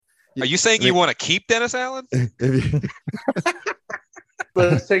Are you saying you want to keep Dennis Allen?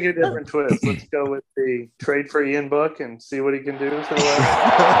 Let's take a different twist. Let's go with the trade for Ian Book and see what he can do for the West.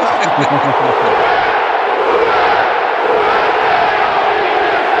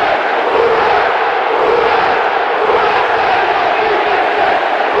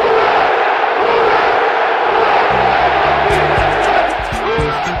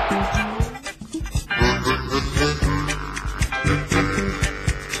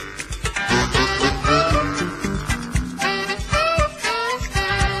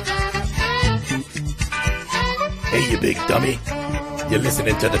 Hey, you big dummy. You're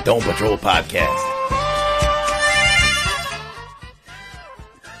listening to the Dome Patrol podcast.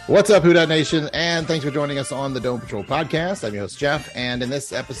 What's up, Who Dat Nation? And thanks for joining us on the Dome Patrol podcast. I'm your host, Jeff. And in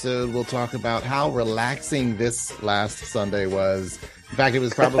this episode, we'll talk about how relaxing this last Sunday was. In fact, it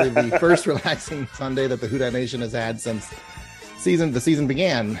was probably the first relaxing Sunday that the Who Dat Nation has had since the season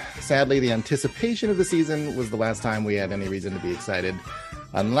began. Sadly, the anticipation of the season was the last time we had any reason to be excited.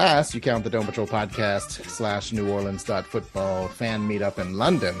 Unless you count the Dome Patrol podcast / New Orleans.football fan meetup in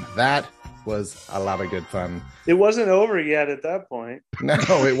London. That was a lot of good fun. It wasn't over yet at that point. No,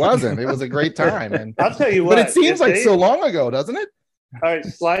 it wasn't. It was a great time. And I'll tell you what. But it seems like so long ago, doesn't it? All right,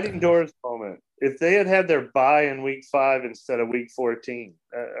 sliding doors moment. If they had their bye in week 5 instead of week 14,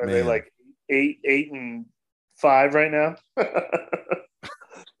 are they like 8-5 right now?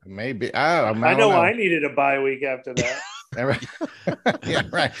 Maybe. I know I needed a bye week after that. Yeah,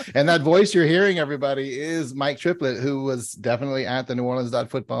 right. And that voice you're hearing, everybody, is Mike Triplett, who was definitely at the New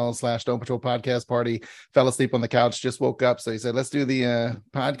Orleans.football / Dome Patrol podcast party, fell asleep on the couch, just woke up. So he said, let's do the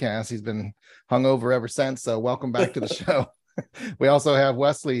podcast. He's been hungover ever since. So welcome back to the show. We also have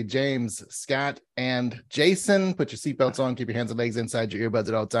Wesley, James, Scott, and Jason. Put your seatbelts on, keep your hands and legs inside your earbuds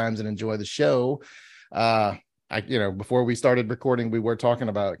at all times, and enjoy the show. Before we started recording, we were talking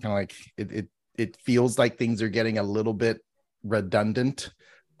about kind of like it feels like things are getting a little bit redundant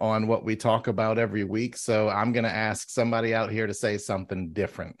on what we talk about every week. So I'm going to ask somebody out here to say something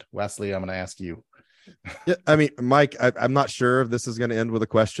different. Wesley, I'm going to ask you. Yeah, I mean, Mike, I'm not sure if this is going to end with a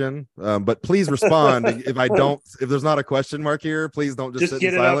question, but please respond. If there's not a question mark here, please don't just sit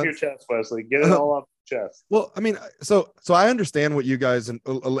get in it silence. off your chest, Wesley. Get it all off your chest. Well, I mean, so I understand what you guys and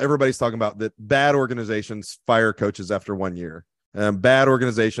everybody's talking about, that bad organizations fire coaches after 1 year. Bad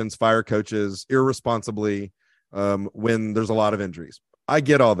organizations fire coaches irresponsibly when there's a lot of injuries. I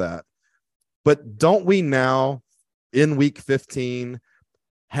get all that. But don't we now, in week 15,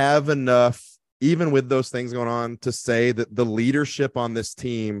 have enough, even with those things going on, to say that the leadership on this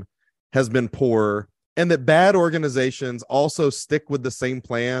team has been poor, and that bad organizations also stick with the same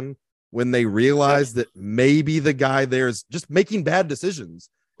plan when they realize that maybe the guy there is just making bad decisions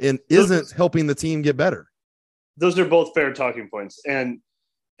and isn't helping the team get better? Those are both fair talking points. And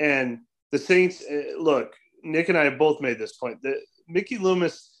the Saints, look, Nick and I have both made this point. Mickey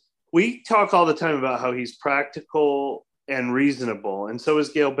Loomis, we talk all the time about how he's practical and reasonable, and so is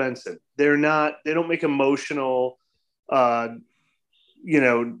Gail Benson. They don't make emotional,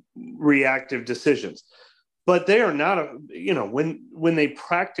 reactive decisions. But they are not, when they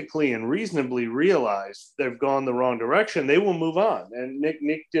practically and reasonably realize they've gone the wrong direction, they will move on. And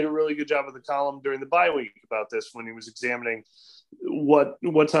Nick did a really good job of the column during the bye week about this when he was examining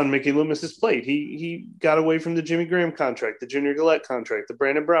what's on Mickey Loomis's plate. He got away from the Jimmy Graham contract, the Junior Gillette contract, the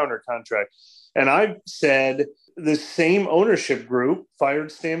Brandon Browner contract. And I've said the same ownership group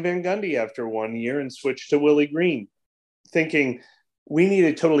fired Stan Van Gundy after 1 year and switched to Willie Green, thinking we need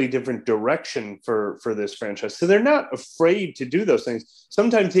a totally different direction for this franchise. So they're not afraid to do those things.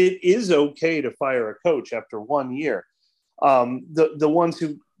 Sometimes it is okay to fire a coach after 1 year. The ones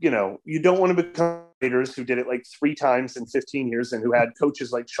who, you don't want to become leaders who did it like 3 times in 15 years and who had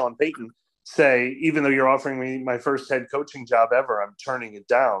coaches like Sean Payton say, even though you're offering me my first head coaching job ever, I'm turning it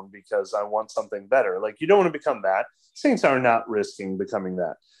down because I want something better. Like, you don't want to become that. Saints are not risking becoming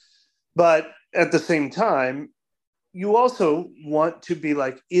that. But at the same time, you also want to be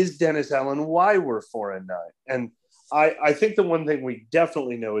like, is Dennis Allen why we're 4-9? And I think the one thing we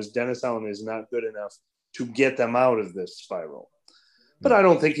definitely know is Dennis Allen is not good enough to get them out of this spiral. But I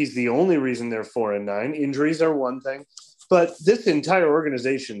don't think he's the only reason they're 4-9. Injuries are one thing. But this entire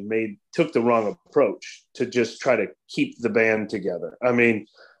organization took the wrong approach to just try to keep the band together. I mean,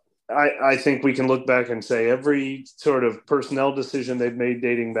 I think we can look back and say every sort of personnel decision they've made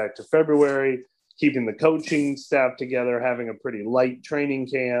dating back to February, keeping the coaching staff together, having a pretty light training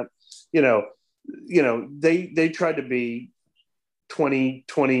camp, they tried to be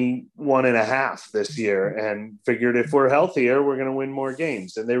 21 and a half this year and figured if we're healthier, we're going to win more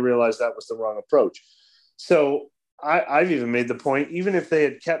games. And they realized that was the wrong approach. So I've even made the point, even if they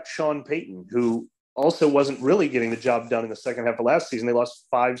had kept Sean Payton, who also wasn't really getting the job done in the second half of last season. They lost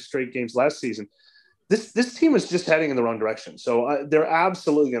 5 straight games last season. This team is just heading in the wrong direction. So they're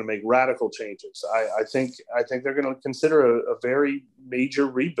absolutely going to make radical changes. I think they're going to consider a very major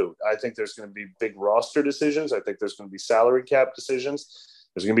reboot. I think there's going to be big roster decisions. I think there's going to be salary cap decisions.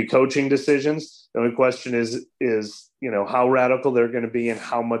 There's going to be coaching decisions. The only question is how radical they're going to be and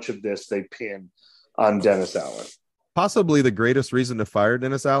how much of this they pin on Dennis Allen. Possibly the greatest reason to fire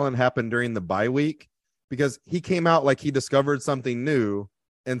Dennis Allen happened during the bye week, because he came out like he discovered something new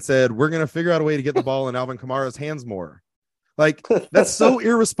and said, we're going to figure out a way to get the ball in Alvin Kamara's hands more. Like, that's so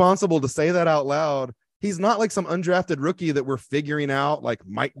irresponsible to say that out loud. He's not like some undrafted rookie that we're figuring out, like,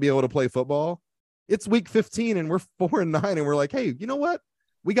 might be able to play football. It's week 15 and we're 4-9 and we're like, hey, you know what?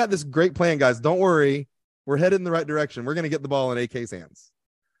 We got this great plan, guys. Don't worry. We're headed in the right direction. We're going to get the ball in AK's hands.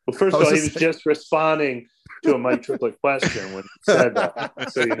 Well, first of all, he was just responding to a Mike Triplett question when he said that.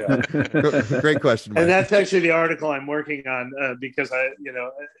 So, Great question, Mike. And that's actually the article I'm working on because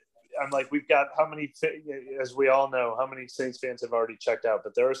I'm like, we've got how many, as we all know, how many Saints fans have already checked out,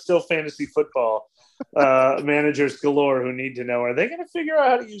 but there are still fantasy football managers galore who need to know, are they going to figure out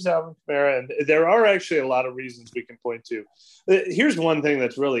how to use Alvin Kamara? And there are actually a lot of reasons we can point to. Here's one thing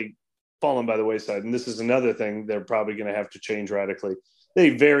that's really fallen by the wayside, and this is another thing they're probably going to have to change radically.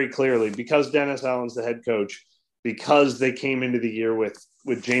 They very clearly, because Dennis Allen's the head coach, because they came into the year with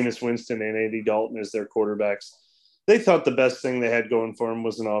Jameis Winston and Andy Dalton as their quarterbacks, they thought the best thing they had going for them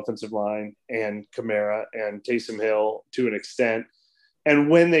was an offensive line and Kamara and Taysom Hill to an extent. And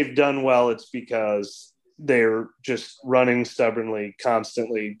when they've done well, it's because they're just running stubbornly,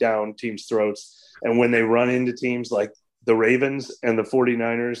 constantly down teams' throats. And when they run into teams like the Ravens and the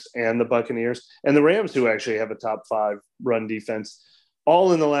 49ers and the Buccaneers and the Rams, who actually have a top 5 run defense,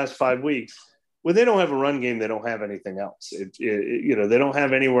 all in the last 5 weeks, when they don't have a run game, they don't have anything else. They don't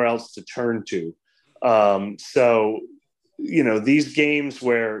have anywhere else to turn to. So these games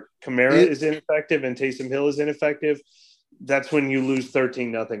where Kamara is ineffective and Taysom Hill is ineffective, that's when you lose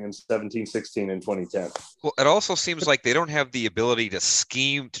 13-0 and 17-16 in 2010. Well, it also seems like they don't have the ability to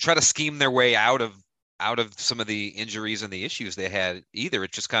try to scheme their way out of some of the injuries and the issues they had either.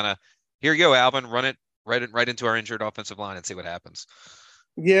 It's just kind of, here you go, Alvin, run it right into our injured offensive line and see what happens.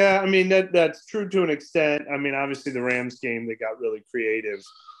 Yeah, I mean, that's true to an extent. I mean, obviously the Rams game, they got really creative,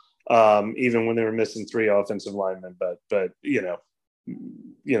 even when they were missing 3 offensive linemen. But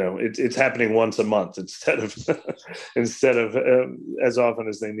it's happening once a month instead of as often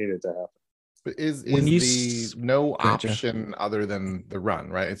as they need it to happen. But is the no option other than the run,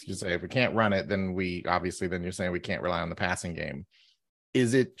 right? It's just say if we can't run it, then then you're saying we can't rely on the passing game.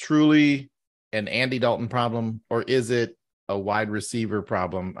 Is it truly an Andy Dalton problem, or is it a wide receiver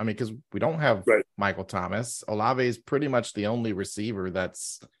problem? I mean, because we don't have Michael Thomas. Olave is pretty much the only receiver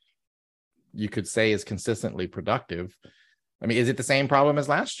that's, you could say, is consistently productive. I mean, is it the same problem as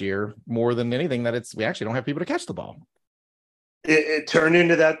last year more than anything that we actually don't have people to catch the ball? It turned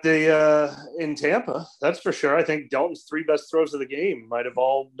into that in Tampa, that's for sure. I think Dalton's 3 best throws of the game might have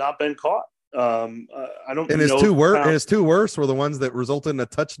all not been caught. I don't. And his 2 worst were the ones that resulted in a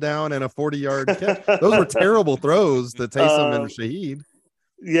touchdown and a 40-yard catch. Those were terrible throws to Taysom and Shaheed.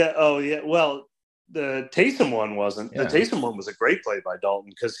 Yeah. Oh, yeah. Well, the Taysom one wasn't. Yeah. The Taysom one was a great play by Dalton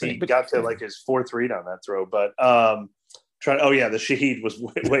because he got to like his 4th read on that throw. But the Shaheed was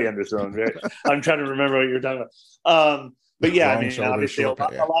way underthrown. I'm trying to remember what you're talking about. But yeah, I mean, obviously,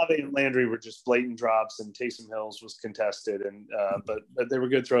 Olave and Landry were just blatant drops, and Taysom Hills was contested, and but they were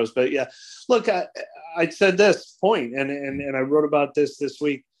good throws. But yeah, look, I said this point, and I wrote about this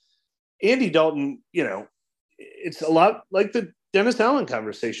week. Andy Dalton, it's a lot like the Dennis Allen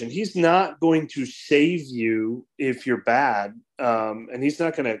conversation. He's not going to save you if you're bad, and he's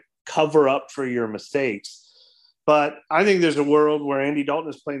not going to cover up for your mistakes. But I think there's a world where Andy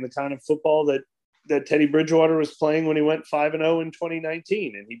Dalton is playing the kind of football that Teddy Bridgewater was playing when he went 5-0 in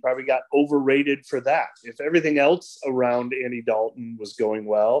 2019, and he probably got overrated for that. If everything else around Andy Dalton was going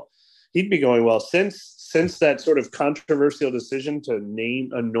well, he'd be going well. Since that sort of controversial decision to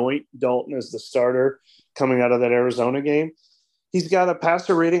anoint Dalton as the starter coming out of that Arizona game, he's got a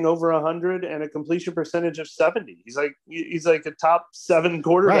passer rating over 100 and a completion percentage of 70. He's like a top 7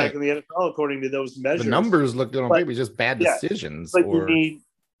 quarterback in the NFL according to those measures. The numbers look good on paper, just bad decisions.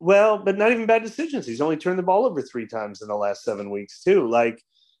 But not even bad decisions. He's only turned the ball over 3 times in the last 7 weeks too. Like,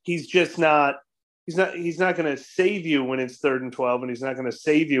 he's just not. He's not going to save you when it's 3rd and 12, and he's not going to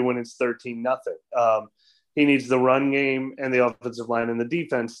save you when it's 13-0. He needs the run game and the offensive line and the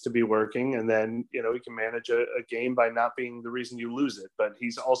defense to be working, and then he can manage a game by not being the reason you lose it, but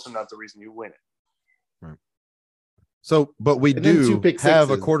he's also not the reason you win it. Right. So, but we And then two do pick have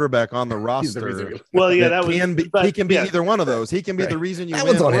a sixes. quarterback on the He's the reason roster. you- Well, yeah, that that was. can be. But, He can be yeah, either one of those. He can be the reason you That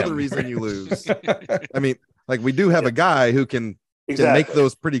win one's on or him. the reason you lose. I mean, like we do have a guy who can exactly. make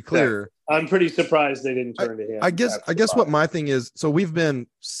those pretty clear. I'm pretty surprised they didn't turn to him. I guess what my thing is, so we've been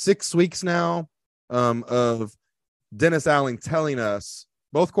 6 weeks now of Dennis Allen telling us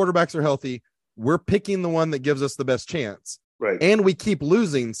both quarterbacks are healthy. We're picking the one that gives us the best chance. Right. And we keep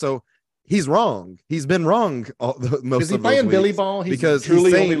losing. So he's wrong. He's been wrong most Is he of those playing Billy weeks ball? He's because truly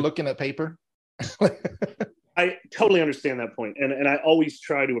he's saying, only looking at paper. I totally understand that point. And I always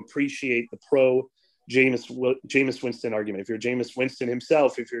try to appreciate the pro Jameis Winston argument. If you're Jameis Winston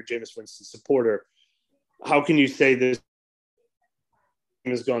himself, if you're a Jameis Winston supporter, how can you say this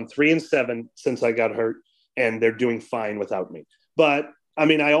team has gone 3-7 since I got hurt and they're doing fine without me? But I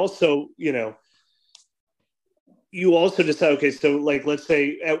mean, I also, you also decide, okay, so like, let's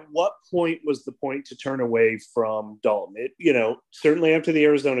say at what point was the point to turn away from Dalton? Certainly after the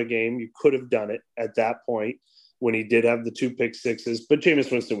Arizona game, you could have done it at that point when he did have the 2 pick sixes, but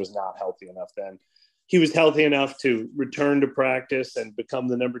Jameis Winston was not healthy enough then. He was healthy enough to return to practice and become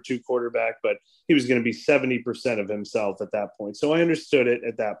the number 2 quarterback, but he was going to be 70% of himself at that point. So I understood it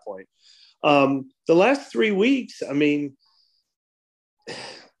at that point. The last 3 weeks, I mean,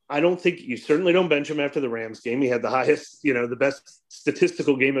 I don't think you certainly don't bench him after the Rams game. He had the highest, the best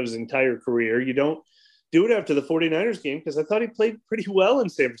statistical game of his entire career. You don't do it after the 49ers game because I thought he played pretty well in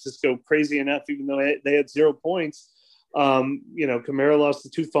San Francisco, crazy enough, even though they had 0 points. Kamara lost the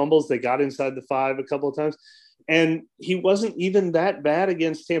 2 fumbles. They got inside the 5 a couple of times. And he wasn't even that bad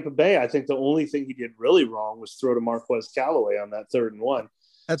against Tampa Bay. I think the only thing he did really wrong was throw to Marquez Callaway on that 3rd and 1.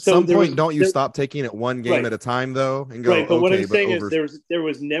 At some point, don't you stop taking it one game at a time, though, and go, right, but what I'm saying is there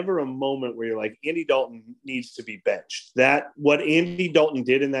was never a moment where you're like, Andy Dalton needs to be benched. What Andy Dalton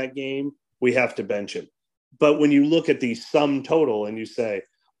did in that game, we have to bench him. But when you look at the sum total and you say,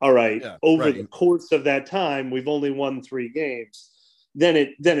 all right, the course of that time, we've only won 3 games, then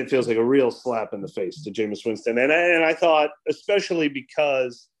it feels like a real slap in the face to Jameis Winston. And I thought, especially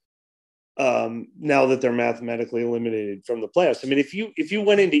because now that they're mathematically eliminated from the playoffs. I mean, if you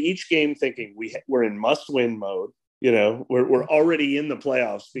went into each game thinking we're in must-win mode, we're already in the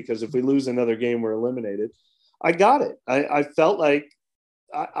playoffs because if we lose another game, we're eliminated. I got it. I felt like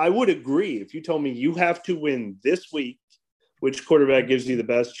I would agree if you told me you have to win this week, which quarterback gives you the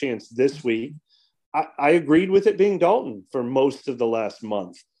best chance this week. I agreed with it being Dalton for most of the last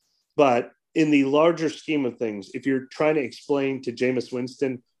month. But in the larger scheme of things, if you're trying to explain to Jameis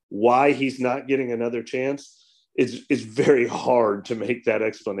Winston why he's not getting another chance, it's very hard to make that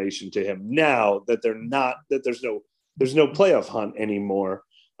explanation to him now that there's no playoff hunt anymore.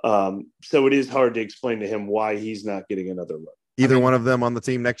 So it is hard to explain to him why he's not getting another look. Either one of them on the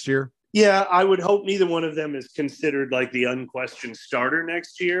team next year? Yeah, I would hope neither one of them is considered like the unquestioned starter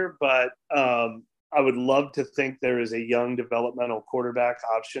next year, but I would love to think there is a young developmental quarterback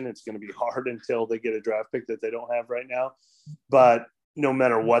option. It's going to be hard until they get a draft pick that they don't have right now. But no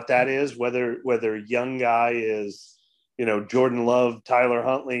matter what that is, whether young guy is, Jordan Love, Tyler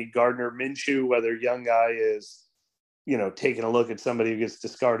Huntley, Gardner Minshew, whether young guy is, taking a look at somebody who gets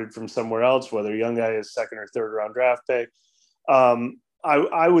discarded from somewhere else, whether young guy is 2nd or 3rd round draft pick,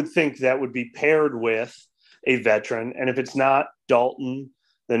 I would think that would be paired with a veteran. And if it's not Dalton,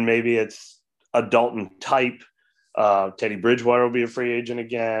 then maybe it's a Dalton type. Teddy Bridgewater will be a free agent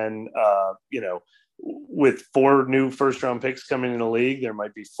again. With 4 new 1st-round picks coming in the league, there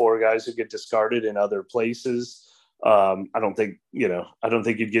might be 4 guys who get discarded in other places. I don't think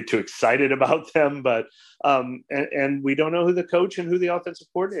you'd get too excited about them, but and we don't know who the coach and who the offensive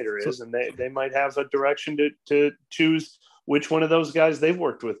coordinator is, and they might have a direction to choose which one of those guys they've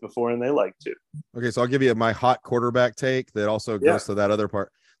worked with before and they like to. Okay, so I'll give you my hot quarterback take that also goes to that other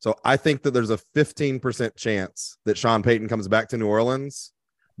part. So I think that there's a 15% chance that Sean Payton comes back to New Orleans.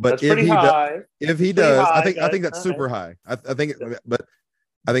 But that's if he does, I think that's super high. I think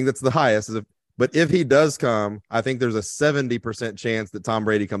that's the highest. But if he does come, I think there's a 70% chance that Tom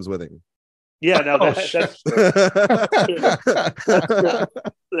Brady comes with him. Yeah, no, that's true.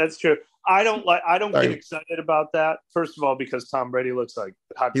 That's true. I don't get excited about that. First of all, because Tom Brady looks like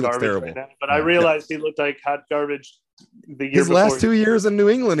hot garbage right now. But I realized he looked like hot garbage the year his before. last 2 years in New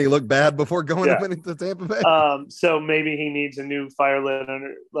England, he looked bad before going into Tampa Bay. So maybe he needs a new fire lit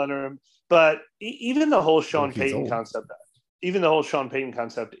under him. But even the whole Sean Payton concept,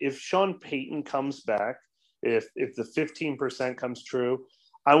 if Sean Payton comes back, if the 15% comes true,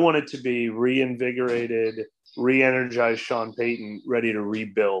 I want it to be reinvigorated, re-energized Sean Payton, ready to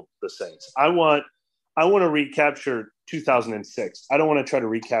rebuild the Saints. I want to recapture 2006. I don't want to try to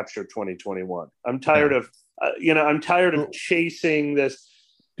recapture 2021. I'm tired of I'm tired of chasing this.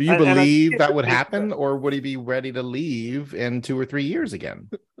 Do you believe that would happen, or would he be ready to leave in 2 or 3 years again?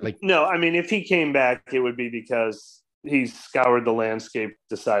 No, I mean, if he came back, it would be because he's scoured the landscape,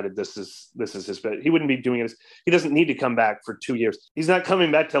 decided this is his bet. He wouldn't be doing it. He doesn't need to come back for 2 years. He's not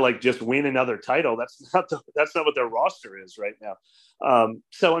coming back to like just win another title. That's not what their roster is right now.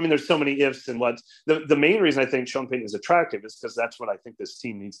 So I mean, there's so many ifs and whats. The main reason I think Sean Payton is attractive is because that's what I think this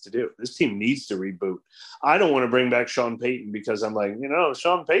team needs to do. This team needs to reboot. I don't want to bring back Sean Payton because I'm like,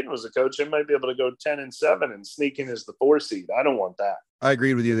 Sean Payton was a coach. He might be able to go 10-7 and sneak in as the 4 seed. I don't want that. I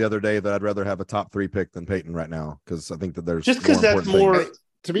agreed with you the other day that I'd rather have a top 3 pick than Peyton right now, because I think that there's just because that's more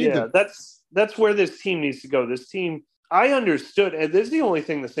to me. Yeah, that's where this team needs to go. This team, I understood, and this is the only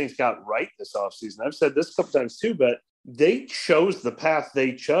thing the Saints got right this offseason. I've said this a couple times too, but they chose the path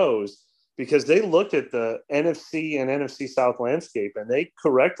they chose because they looked at the NFC and NFC South landscape, and they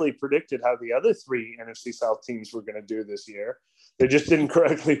correctly predicted how the other 3 NFC South teams were going to do this year. They just didn't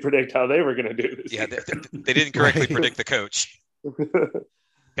correctly predict how they were going to do this year. They didn't correctly predict the coach.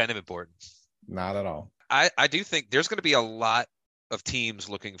 Kind of important. Not at all. I do think there's going to be a lot of teams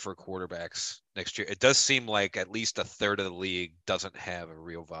looking for quarterbacks next year. It does seem like at least a third of the league doesn't have a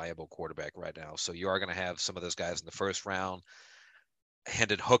real viable quarterback right now. So you are going to have some of those guys in the first round.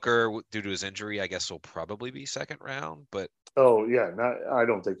 Hendon Hooker, due to his injury, I guess will probably be second round. But I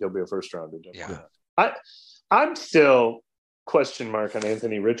don't think he'll be a first rounder. Yeah, I'm still question mark on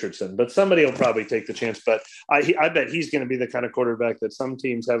Anthony Richardson, but somebody will probably take the chance. But I bet he's going to be the kind of quarterback that some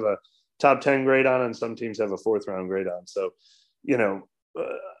teams have a top 10 grade on and some teams have a 4th round grade on. So,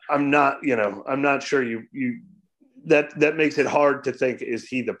 I'm not sure that makes it hard to think, is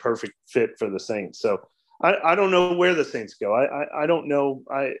he the perfect fit for the Saints? So I don't know where the Saints go. I don't know.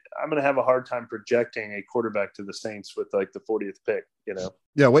 I'm going to have a hard time projecting a quarterback to the Saints with like the 40th pick,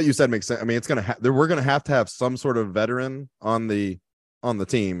 Yeah. What you said makes sense. I mean, it's going to we're going to have some sort of veteran on the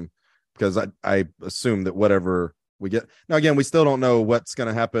team, because I assume that whatever we get now, again, we still don't know what's going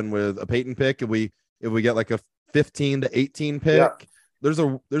to happen with a Peyton pick. If we get like a 15 to 18 pick,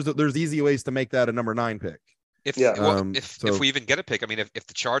 there's easy ways to make that a number 9 pick. If we even get a pick, I mean, if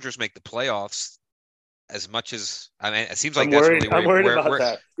the Chargers make the playoffs, as much as it seems like I'm worried about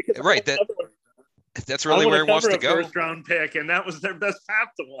that. Right. That's really where he wants to go. First round pick, and that was their best path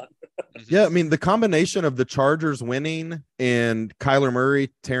to one. Yeah, I mean, the combination of the Chargers winning and Kyler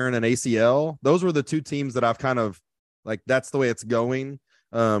Murray tearing an ACL, those were the 2 teams that I've kind of like, that's the way it's going.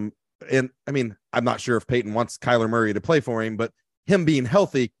 And I mean, I'm not sure if Peyton wants Kyler Murray to play for him, but him being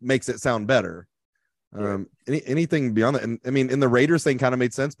healthy makes it sound better. Anything beyond that, and I mean, in the Raiders thing kind of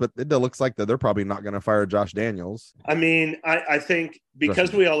made sense, but it looks like that they're probably not going to fire Josh Daniels. I mean, I think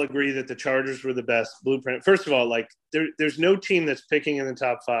because we all agree that the Chargers were the best blueprint. First of all, like there's no team that's picking in the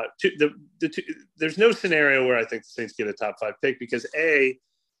top 5. There's no scenario where I think the Saints get a top 5 pick, because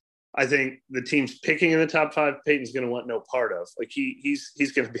I think the team's picking in the top 5, Peyton's going to want no part of. Like he's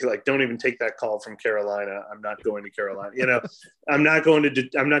going to be like, don't even take that call from Carolina. I'm not going to Carolina. I'm not going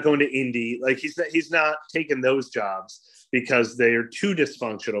to Indy. Like he's not taking those jobs because they are too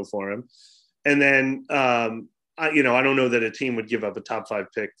dysfunctional for him. And then I don't know that a team would give up a top 5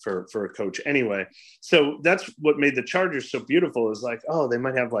 pick for a coach anyway. So that's what made the Chargers so beautiful, is like, oh, they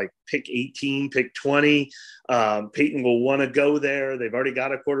might have like pick 18, pick 20. Peyton will want to go there. They've already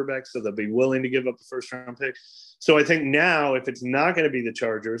got a quarterback, so they'll be willing to give up a first round pick. So I think now, if it's not going to be the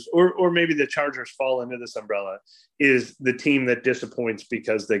Chargers, or maybe the Chargers fall into this umbrella, is the team that disappoints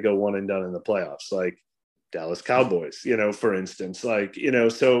because they go one and done in the playoffs, like Dallas Cowboys, for instance,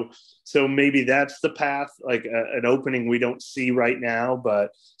 so maybe that's the path, like an opening we don't see right now,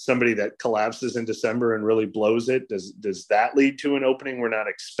 but somebody that collapses in December and really blows it. Does that lead to an opening we're not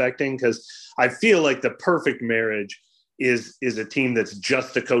expecting? Because I feel like the perfect marriage is a team that's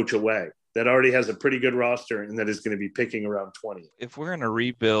just a coach away, that already has a pretty good roster and that is going to be picking around 20. If we're in a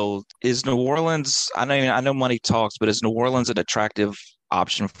rebuild, is New Orleans, I know money talks, but is New Orleans an attractive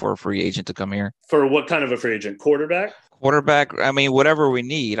option for a free agent to come here? For what kind of a free agent? Quarterback, I mean, whatever we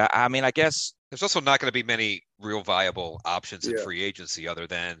need. I mean, I guess there's also not going to be many real viable options in free agency other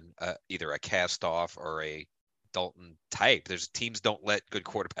than either a cast off or a Dalton type. There's teams don't let good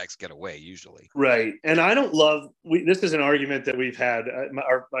quarterbacks get away usually. Right. And I don't love, this is an argument that we've had.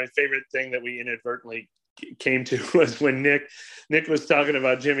 My favorite thing that we inadvertently came to was when Nick was talking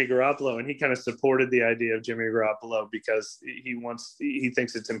about Jimmy Garoppolo, and he kind of supported the idea of Jimmy Garoppolo because he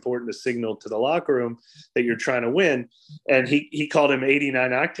thinks it's important to signal to the locker room that you're trying to win. And he called him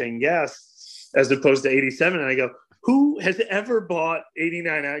 89 octane gas as opposed to 87. And I go, who has ever bought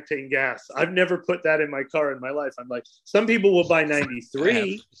 89 octane gas? I've never put that in my car in my life. I'm like, some people will buy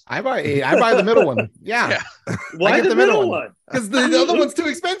 93. I buy the middle one. Yeah. Why I get the middle one? Because the other one's too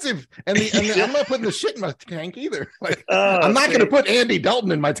expensive. And I'm not putting the shit in my tank either. Like, I'm not see. going to put Andy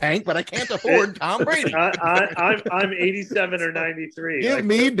Dalton in my tank, but I can't afford Tom Brady. I'm 87 or 93. Give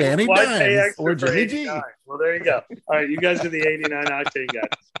me Danny why pay Dimes extra or for Jimmy 89? G. Well, there you go. All right, you guys are the 89 octane guys.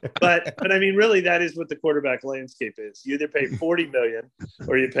 But I mean, really, that is what the quarterback landscape is. You either pay 40 million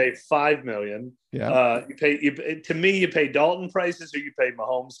or you pay 5 million. Yeah. To me, you pay Dalton prices or you pay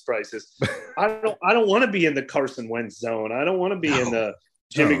Mahomes prices. I don't want to be in the Carson Wentz zone. I don't want to be in the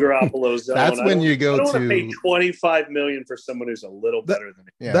Jimmy Garoppolo zone. That's when you go I don't to want to pay 25 million for someone who's a little better than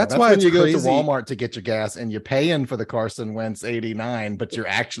me. Yeah, that's why when it's you go to crazy. Walmart to get your gas and you're paying for the Carson Wentz 89, but you're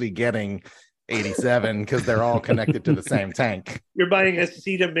actually getting 87 because they're all connected to the same tank. You're buying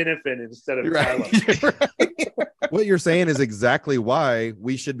acetaminophen instead of Right. What you're saying is exactly why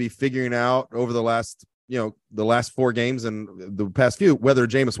we should be figuring out over the last 4 games and the past few whether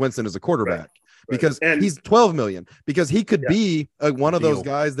Jameis Winston is a quarterback. Right. Because he's 12 million, because he could be one of those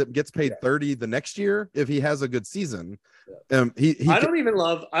guys that gets paid 30 the next year if he has a good season. I don't even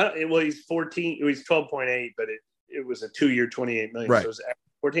love. He's 14. He's 12.8, but it was a 2-year 28 million. Right. So it was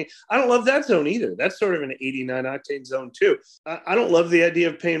 14. I don't love that zone either. That's sort of an 89 octane zone too. I don't love the idea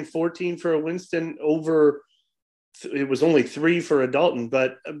of paying 14 for a Winston over. It was only 3 for a Dalton,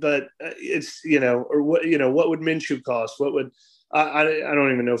 but it's or what would Minshew cost? What would I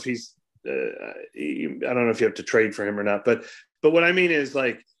don't even know if he's. I don't know if you have to trade for him or not, but what I mean is,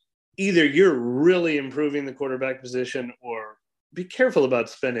 like, either you're really improving the quarterback position or be careful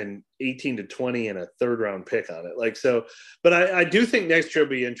about spending 18 to 20 and a 3rd round pick on it. Like, so, but I do think next year will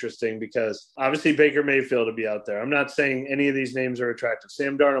be interesting because obviously Baker Mayfield will be out there. I'm not saying any of these names are attractive.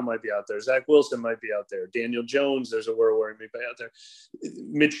 Sam Darnold might be out there. Zach Wilson might be out there. Daniel Jones, there's a word where he may be out there.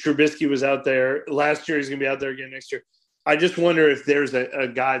 Mitch Trubisky was out there last year. He's going to be out there again next year. I just wonder if there's a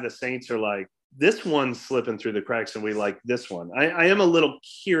guy the Saints are like, this one's slipping through the cracks and we like this one. I am a little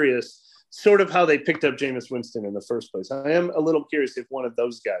curious, sort of how they picked up Jameis Winston in the first place. I am a little curious if one of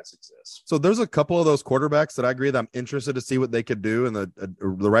those guys exists. So there's a couple of those quarterbacks that I agree that I'm interested to see what they could do in the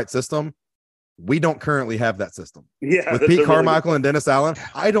right system. We don't currently have that system. Yeah, with Pete Carmichael and Dennis Allen.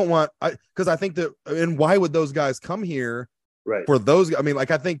 Because I think that, and why would those guys come here? Right. For those, I mean, like,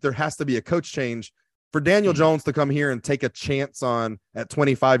 I think there has to be a coach change. For Daniel Jones to come here and take a chance on at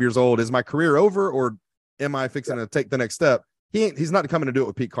 25 years old, is my career over or am I fixing to take the next step? He's not coming to do it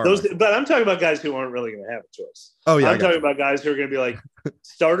with Pete Carmichael. But I'm talking about guys who aren't really going to have a choice. Oh yeah, I'm talking about guys who are going to be like,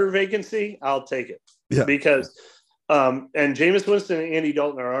 starter vacancy, I'll take it. Yeah. Because and Jameis Winston and Andy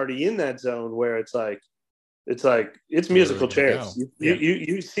Dalton are already in that zone where it's musical chairs.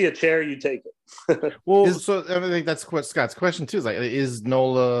 You see a chair, you take it. Well, so I think that's what Scott's question too. Is like, is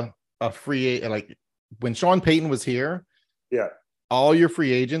Nola a free agent? Like, when Sean Payton was here, all your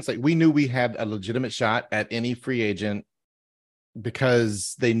free agents, like, we knew we had a legitimate shot at any free agent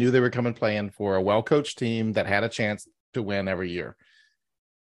because they knew they were coming playing for a well-coached team that had a chance to win every year.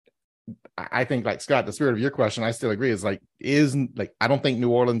 I think, like Scott, the spirit of your question, I still agree, is like, I don't think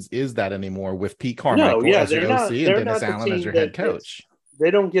New Orleans is that anymore with Pete Carmichael as your OC and Dennis Allen as your head coach. They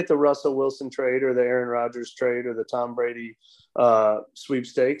don't get the Russell Wilson trade or the Aaron Rodgers trade or the Tom Brady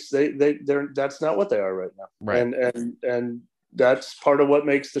sweepstakes. That's not what they are right now. Right. And that's part of what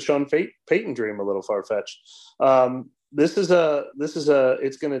makes the Sean Payton dream a little far-fetched. This is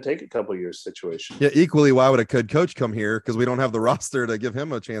it's going to take a couple years situation. Yeah. Equally, why would a good coach come here? Because we don't have the roster to give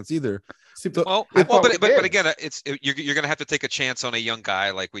him a chance either. But again, you're going to have to take a chance on a young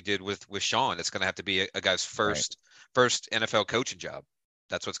guy like we did with Sean. It's going to have to be a guy's first NFL coaching job.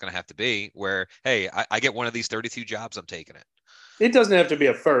 That's what's going to have to be where, hey, I get one of these 32 jobs, I'm taking it. It doesn't have to be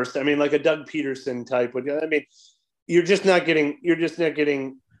a first. I mean, like a Doug Peterson type would. I mean, you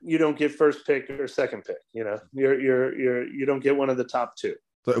don't get first pick or second pick. You don't get one of the top 2.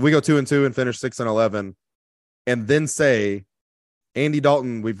 So if we go 2-2 and finish 6-11, and then say Andy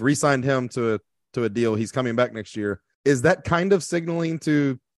Dalton, we've re-signed him to a deal, he's coming back next year. Is that kind of signaling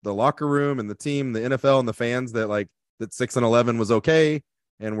to the locker room and the team, the NFL and the fans that 6-11 was okay,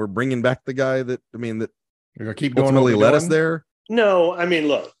 and we're bringing back the guy that you're gonna keep going ultimately led us there? No, I mean,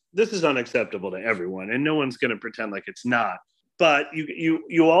 look, this is unacceptable to everyone, and no one's going to pretend like it's not. But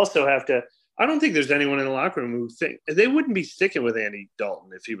you also have to. I don't think there's anyone in the locker room who think they wouldn't be sticking with Andy Dalton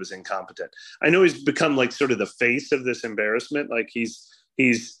if he was incompetent. I know he's become like sort of the face of this embarrassment. Like he's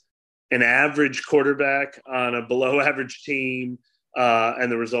an average quarterback on a below average team,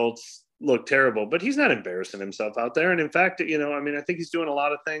 and the results look terrible, but he's not embarrassing himself out there. And in fact, you know, I mean, I think he's doing a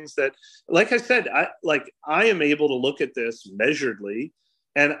lot of things that, like I said, I am able to look at this measuredly,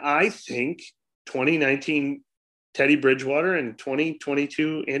 and I think 2019 Teddy Bridgewater and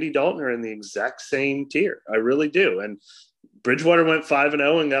 2022 Andy Dalton are in the exact same tier. I really do. And Bridgewater went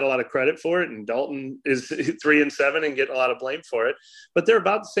 5-0 and got a lot of credit for it, and Dalton is 3-7 and getting a lot of blame for it. But they're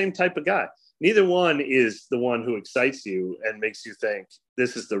about the same type of guy. Neither one is the one who excites you and makes you think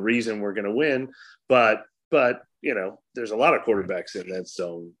this is the reason we're going to win. But you know, there's a lot of quarterbacks in that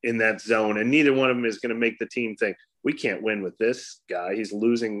zone, and neither one of them is going to make the team think we can't win with this guy. He's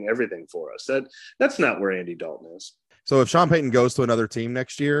losing everything for us. That's not where Andy Dalton is. So if Sean Payton goes to another team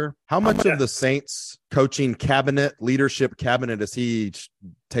next year, how much of the Saints coaching cabinet, leadership cabinet is he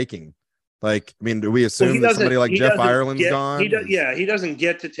taking? Like, I mean, do we assume that somebody like Jeff Ireland's gone? He doesn't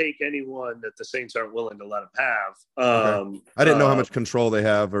get to take anyone that the Saints aren't willing to let him have. Okay. I didn't know how much control they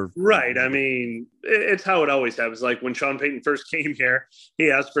have. Right. I mean, it's how it always happens. Like when Sean Payton first came here,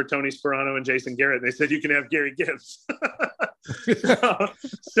 he asked for Tony Sperano and Jason Garrett. They said, you can have Gary Gibbs.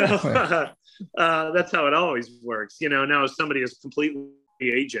 That's how it always works. You know, now if somebody is completely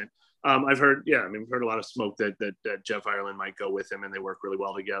agent, I've heard a lot of smoke that Jeff Ireland might go with him, and they work really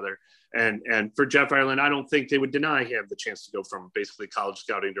well together. And for Jeff Ireland, I don't think they would deny him the chance to go from basically college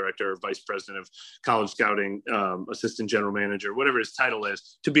scouting director or vice president of college scouting, assistant general manager, whatever his title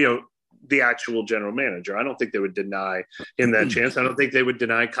is, to be the actual general manager. I don't think they would deny him that chance. I don't think they would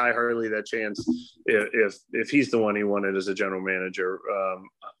deny Kai Harley that chance if he's the one he wanted as a general manager.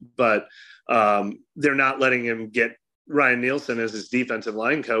 But they're not letting him get Ryan Nielsen as his defensive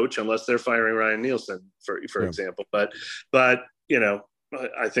line coach unless they're firing Ryan Nielsen, for example. But you know,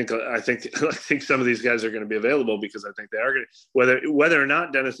 I think some of these guys are going to be available because I think they are going to, whether or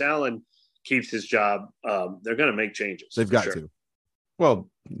not Dennis Allen keeps his job, they're going to make changes. They've got to. Well,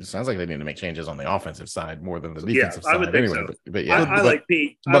 it sounds like they need to make changes on the offensive side more than the defensive side. I would think anyway, so. But yeah, I like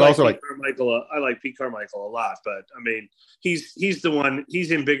Pete. But also like Carmichael. I like Pete Carmichael a lot. But I mean, he's the one.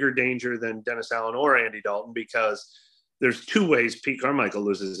 He's in bigger danger than Dennis Allen or Andy Dalton because there's two ways Pete Carmichael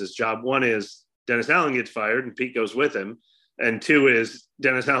loses his job. One is Dennis Allen gets fired and Pete goes with him, and two is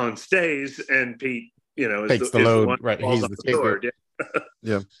Dennis Allen stays and Pete, you know, takes the load. Right, he's the sword.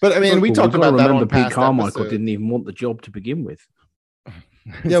 Yeah, but I mean, we talked about that on Pete past Carmichael episode. Didn't even want the job to begin with.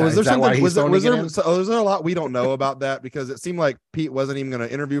 Yeah, was there something? Was there was a lot we don't know about that? Because it seemed like Pete wasn't even going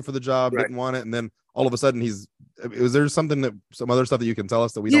to interview for the job, Right. didn't want it, and then all of a sudden was there some other stuff that you can tell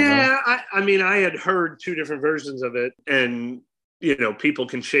us that we don't know? Yeah, I mean, I had heard two different versions of it, and you know, people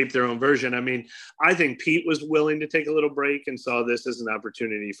can shape their own version. I mean, I think Pete was willing to take a little break and saw this as an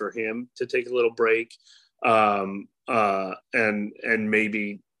opportunity for him to take a little break, and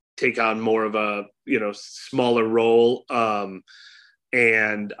maybe take on more of a, you know, smaller role.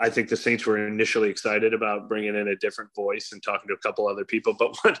 And I think the Saints were initially excited about bringing in a different voice and talking to a couple other people.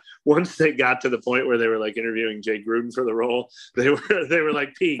 But once they got to the point where they were like interviewing Jay Gruden for the role, they were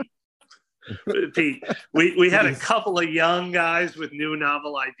like, Pete, we had a couple of young guys with new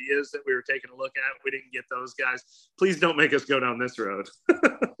novel ideas that we were taking a look at. We didn't get those guys. Please don't make us go down this road.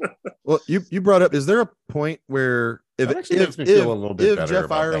 Well, you brought up, is there a point where if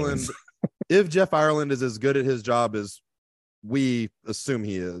Jeff Ireland is as good at his job as we assume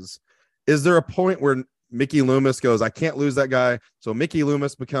he is there a point where Mickey Loomis goes, I can't lose that guy, so Mickey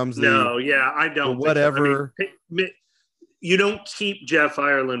Loomis becomes I don't whatever. I mean, you don't keep Jeff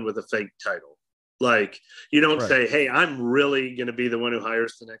Ireland with a fake title. Like, you don't say, hey, I'm really going to be the one who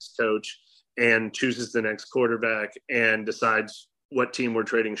hires the next coach and chooses the next quarterback and decides what team we're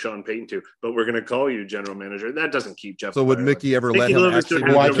trading Sean Payton to, but we're going to call you general manager. That doesn't keep Jeff. So would Mickey ever let him actually?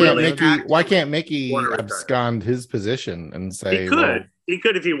 Why can't Mickey abscond his position and say he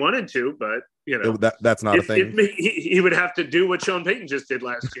could if he wanted to, but you know, that's not a thing. He would have to do what Sean Payton just did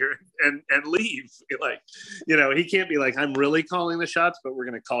last year and leave. Like, you know, he can't be like, I'm really calling the shots, but we're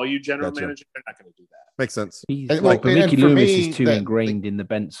going to call you general manager. They're not going to do that. Makes sense. But Mickey Loomis is too ingrained in the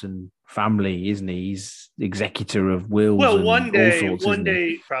Benson family, isn't he? He's executor of wills. Well, one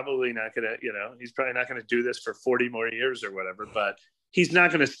day, probably not going to, you know, he's probably not going to do this for 40 more years or whatever, but he's not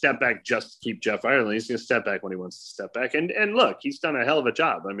going to step back just to keep Jeff Ireland. He's going to step back when he wants to step back. And look, he's done a hell of a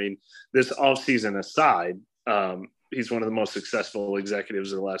job. I mean, this offseason aside, he's one of the most successful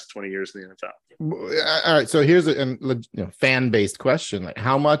executives of the last 20 years in the NFL. All right. So here's a fan-based question. Like,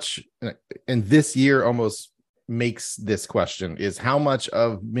 how much, and this year almost makes this question, is how much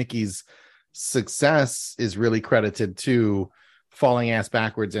of Mickey's success is really credited to falling ass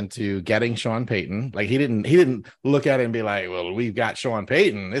backwards into getting Sean Payton. Like, he didn't look at it and be like, well, we've got Sean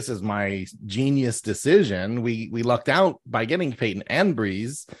Payton, this is my genius decision. We lucked out by getting Payton and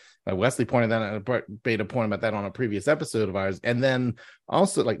Breeze. Wesley pointed that out, made a point about that on a previous episode of ours. And then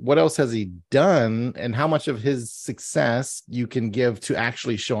also, like, what else has he done, and how much of his success you can give to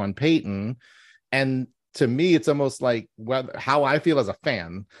actually Sean Payton? And to me, it's almost like how I feel as a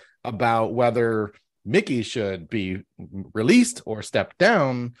fan about whether Mickey should be released or stepped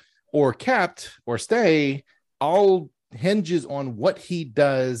down or kept or stay, all hinges on what he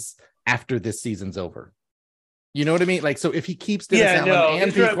does after this season's over. You know what I mean? Like, so if he keeps Dennis Allen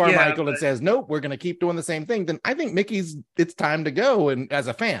and Pete Carmichael and says, nope, we're going to keep doing the same thing, then I think it's time to go. And as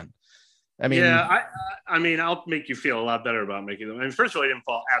a fan, I mean, I mean, I'll make you feel a lot better about Mickey. I mean, first of all, he didn't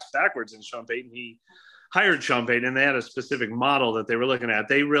fall ass backwards in Sean Payton. He hired Sean Payton, and they had a specific model that they were looking at.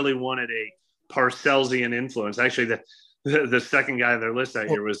 They really wanted a Parcellsian influence. Actually, the second guy on their list that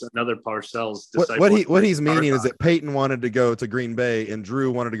year was another Parcells disciple. What he's meaning is that Payton wanted to go to Green Bay and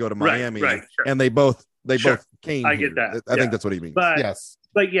Drew wanted to go to Miami, right, sure. and they both came. I get that. I think that's what he means.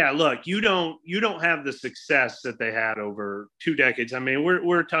 But yeah, look, you don't have the success that they had over 2 decades. I mean,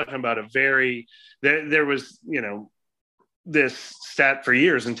 we're talking about there was, this stat for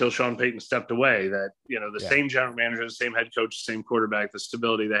years until Sean Payton stepped away that, same general manager, the same head coach, the same quarterback, the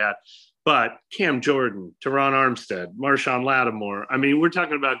stability they had. But Cam Jordan, Teron Armstead, Marshawn Lattimore. I mean, we're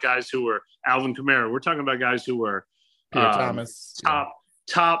talking about guys who were Alvin Kamara. We're talking about guys who were Thomas,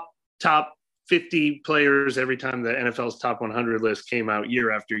 top 50 players every time the NFL's top 100 list came out year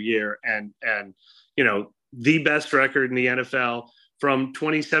after year. And the best record in the NFL from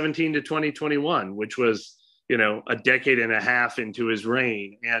 2017 to 2021, which was, a decade and a half into his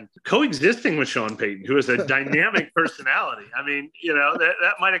reign, and coexisting with Sean Payton, who is a dynamic personality. I mean,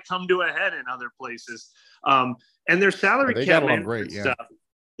 that might have come to a head in other places. And their salary cap management stuff,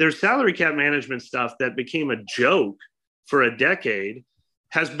 their salary cap management stuff that became a joke for a decade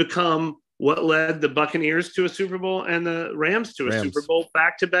has become what led the Buccaneers to a Super Bowl and the Rams to a Super Bowl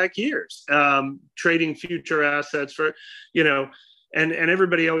back-to-back years, trading future assets for, and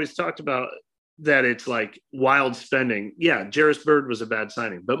everybody always talked about that it's like wild spending. Yeah, Jarris Byrd was a bad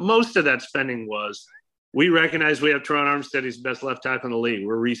signing, but most of that spending was, we recognize we have Teron Armstead, he's the best left tackle in the league,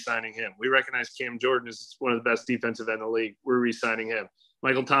 we're re-signing him. We recognize Cam Jordan is one of the best defensive end in the league, we're re-signing him.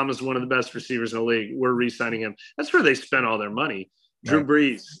 Michael Thomas, one of the best receivers in the league, we're re-signing him. That's where they spent all their money. Drew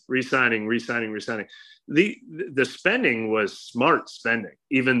Brees, re-signing. The spending was smart spending,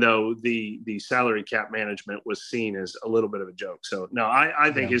 even though the salary cap management was seen as a little bit of a joke. So, no,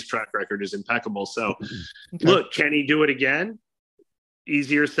 I think his track record is impeccable. So, Look, can he do it again?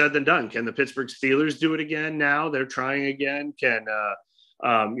 Easier said than done. Can the Pittsburgh Steelers do it again now? They're trying again. Can the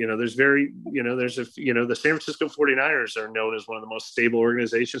San Francisco 49ers are known as one of the most stable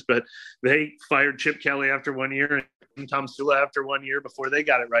organizations, but they fired Chip Kelly after 1 year and Tom Sula after 1 year before they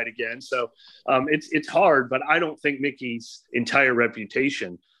got it right again. So it's hard, but I don't think Mickey's entire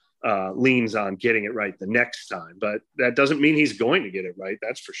reputation leans on getting it right the next time, but that doesn't mean he's going to get it right.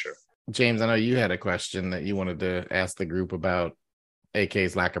 That's for sure. James, I know you had a question that you wanted to ask the group about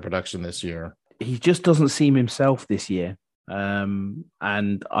AK's lack of production this year. He just doesn't seem himself this year. And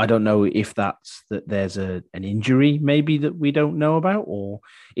I don't know if that's that there's an injury maybe that we don't know about, or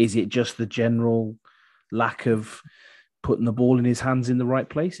is it just the general lack of putting the ball in his hands in the right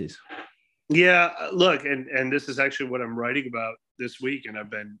places? Yeah, look, and this is actually what I'm writing about this week, and I've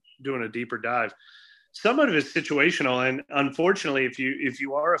been doing a deeper dive. Some of it is situational, and unfortunately, if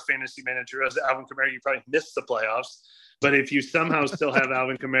you are a fantasy manager as Alvin Kamara, you probably missed the playoffs. But if you somehow still have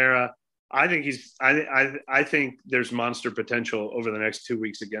Alvin Kamara, I think there's monster potential over the next 2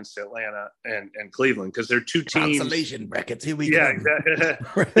 weeks against Atlanta and Cleveland, because they're two teams. Consolation brackets. Here we go.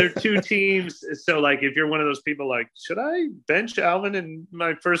 Exactly. They're two teams. So, like, if you're one of those people, like, should I bench Alvin in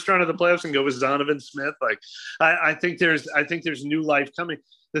my first round of the playoffs and go with Zonovan Smith? Like, I think there's new life coming.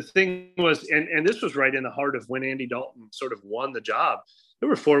 The thing was, and this was right in the heart of when Andy Dalton sort of won the job. There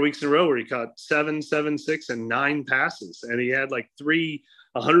were 4 weeks in a row where he caught 7, 6, and 9 passes, and he had like 3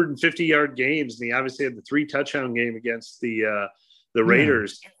 150-yard games, and he obviously had the 3 touchdown game against the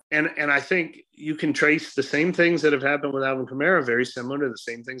Raiders. And I think you can trace the same things that have happened with Alvin Kamara, very similar to the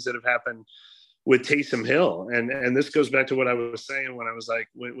same things that have happened with Taysom Hill. And this goes back to what I was saying when I was like,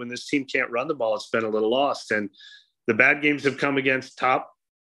 when this team can't run the ball, it's been a little lost. And the bad games have come against top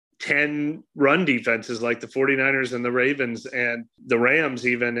 10 run defenses like the 49ers and the Ravens and the Rams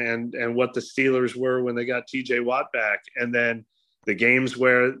even, and what the Steelers were when they got TJ Watt back. And then the games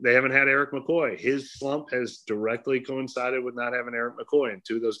where they haven't had Eric McCoy, his slump has directly coincided with not having Eric McCoy. In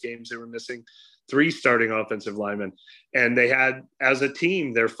 2 of those games, they were missing 3 starting offensive linemen. And they had, as a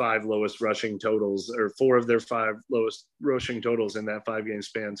team, their 5 lowest rushing totals, or 4 of their 5 lowest rushing totals in that 5-game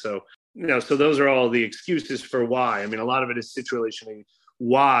span. So, so those are all the excuses for why. I mean, a lot of it is situationally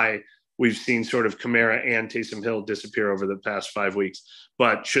why we've seen sort of Kamara and Taysom Hill disappear over the past 5 weeks.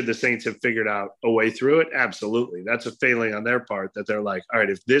 But should the Saints have figured out a way through it? Absolutely. That's a failing on their part, that they're like, all right,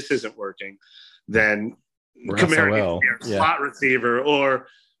 if this isn't working, then Kamara gets a slot receiver, or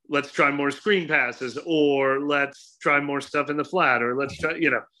let's try more screen passes, or let's try more stuff in the flat, or let's try,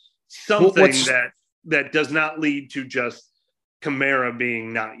 something that does not lead to just Kamara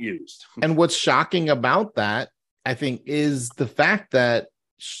being not used. And what's shocking about that, I think, is the fact that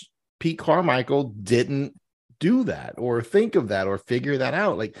Pete Carmichael didn't do that or think of that or figure that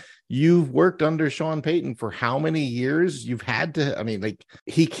out. Like, you've worked under Sean Payton for how many years? You've had to,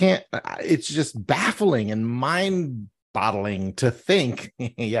 he can't, it's just baffling and mind-boggling to think.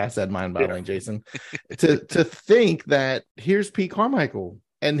 Yeah, I said mind-boggling, Jason. to think that here's Pete Carmichael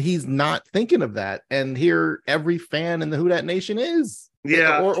and he's not thinking of that. And here every fan in the Who Dat Nation is.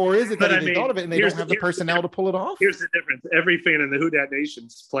 Yeah. Or is it that they thought of it and they don't have the personnel to pull it off? Here's the difference. Every fan in the Who Dat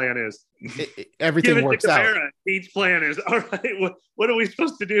Nation's plan is everything works out. Each plan is, all right, what are we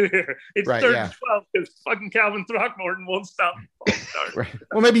supposed to do here? It's right, 3rd and 12 because fucking Calvin Throckmorton won't stop. Right.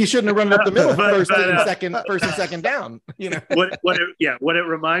 Well, maybe you shouldn't have run it up the middle first and second down. What it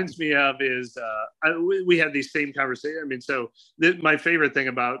reminds me of is we had these same conversations. My favorite thing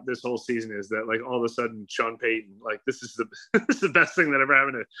about this whole season is that, like, all of a sudden Sean Payton, like, this is the best thing that ever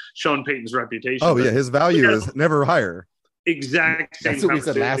happened to Sean Payton's reputation. Oh yeah, his value is never higher. Exact same. That's what we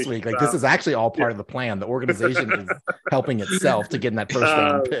said last week. Like, this is actually all part of the plan. The organization is helping itself to get in that first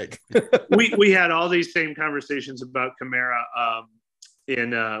round pick. we had all these same conversations about Kamara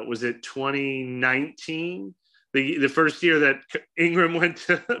in was it 2019? The first year that Ingram went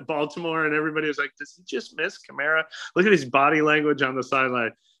to Baltimore, and everybody was like, does he just miss Kamara? Look at his body language on the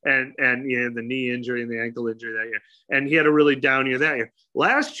sideline. And the knee injury and the ankle injury that year. And he had a really down year that year.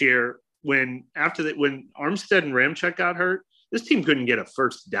 Last year, when Armstead and Ramczyk got hurt, this team couldn't get a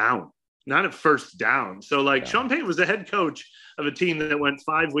first down. Not a first down. So, Sean Payton was the head coach of a team that went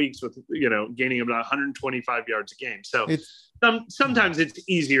 5 weeks with, gaining about 125 yards a game. So sometimes it's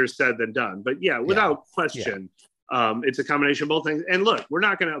easier said than done. But without question, it's a combination of both things. And look, we're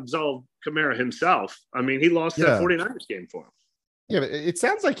not going to absolve Kamara himself. He lost that 49ers game for him. Yeah, but it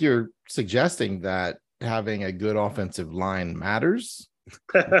sounds like you're suggesting that having a good offensive line matters.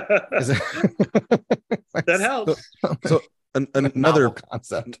 That helps. So another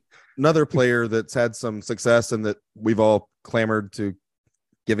concept, another player that's had some success and that we've all clamored to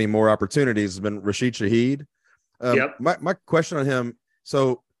give him more opportunities has been Rashid Shaheed. My question on him.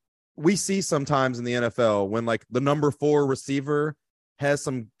 So we see sometimes in the NFL when, like, the number 4 receiver has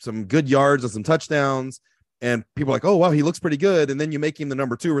some good yards and some touchdowns, and people are like, oh, wow, he looks pretty good. And then you make him the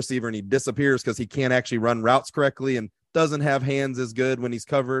number 2 receiver and he disappears because he can't actually run routes correctly and doesn't have hands as good when he's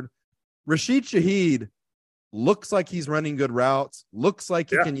covered. Rashid Shaheed looks like he's running good routes, looks like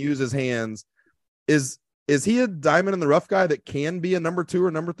he can use his hands. Is he a diamond in the rough guy that can be a number 2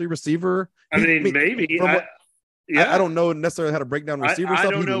 or number 3 receiver? Maybe. I don't know necessarily how to break down receiver stuff. I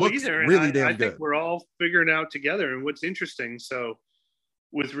don't know either. Really damn good. I think we're all figuring out together. And what's interesting, so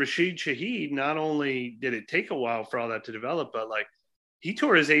with Rashid Shaheed, not only did it take a while for all that to develop, but, like, he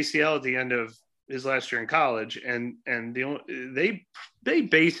tore his ACL at the end of his last year in college, and they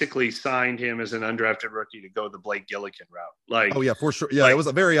basically signed him as an undrafted rookie to go the Blake Gillikin route. Like, oh yeah, for sure. Yeah, it was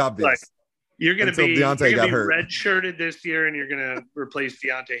a very obvious. Like, you're going to be hurt. red-shirted this year, and you're going to replace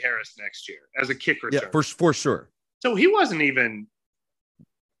Deontay Harris next year as a kick returner. Yeah, for sure. So he wasn't even.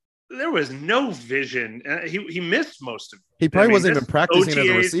 There was no vision. He missed most of it. He probably wasn't even practicing as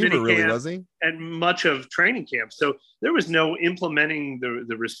a receiver, really, was he? And much of training camp. So there was no implementing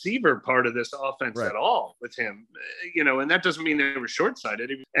the receiver part of this offense at all with him. And that doesn't mean they were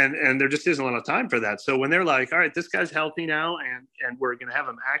short-sighted. And there just isn't a lot of time for that. So when they're like, all right, this guy's healthy now, and we're going to have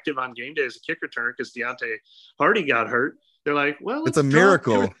him active on game day as a kick returner because Deontay Hardy got hurt, they're like, well, it's a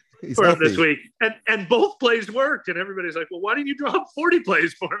miracle. He's for him this week, and both plays worked, and everybody's like, well, why didn't you drop 40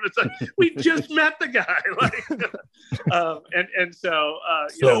 plays for him? It's like, we just met the guy. Like, so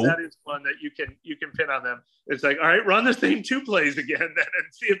that is one that you can pin on them. It's like, all right, run the same 2 plays again then and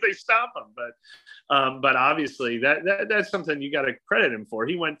see if they stop him. But obviously that's something you got to credit him for.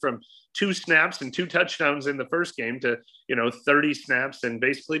 He went from 2 snaps and 2 touchdowns in the first game to 30 snaps and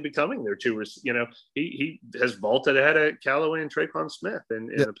basically becoming their 2. He has vaulted ahead of Callaway and Traquan Smith in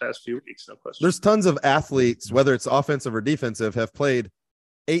the past few weeks. No question. There's tons of athletes, whether it's offensive or defensive, have played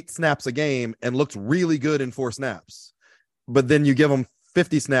 8 snaps a game and looked really good in 4 snaps. But then you give them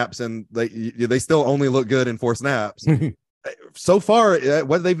 50 snaps and they still only look good in 4 snaps. So far,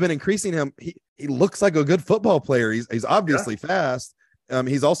 what they've been increasing him, he looks like a good football player. He's obviously fast.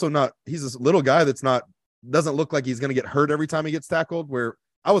 He's also not. He's this little guy that's not doesn't look like he's going to get hurt every time he gets tackled. Where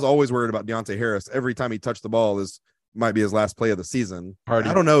I was always worried about Deontay Harris. Every time he touched the ball might be his last play of the season. I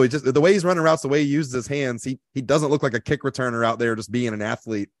don't know. He just, the way he's running routes, the way he uses his hands, he doesn't look like a kick returner out there just being an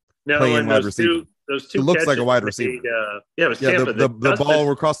athlete. No, playing wide receiver. Those two it looks like a wide made, receiver. It was Tampa. The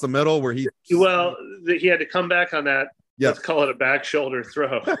ball across the middle where he had to come back on that. Let's call it a back shoulder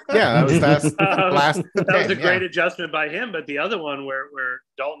throw. Yeah, that was last. That was a great adjustment by him. But the other one where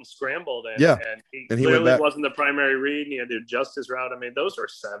Dalton scrambled and he clearly wasn't the primary read and he had to adjust his route. I mean, those are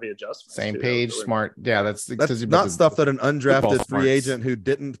savvy adjustments. Same page, smart. Yeah, that's not stuff that an undrafted free agent who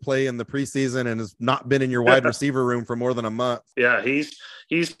didn't play in the preseason and has not been in your wide receiver room for more than a month. Yeah, he's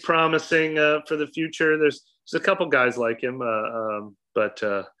promising for the future. There's a couple guys like him, but.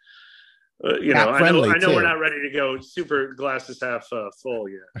 I know we're not ready to go super glasses half full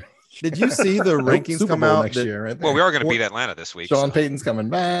yet. Did you see the rankings come out next year? Right there. Well, we are going to beat Atlanta this week. Sean Payton's coming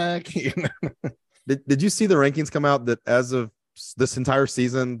back. Did you see the rankings come out that as of this entire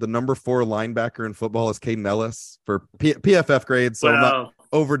season, the number 4 linebacker in football is Caden Ellis for PFF grades? So I'm not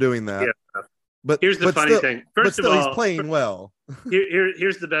overdoing that. Yeah. But here's the funny thing. First of all, he's playing well.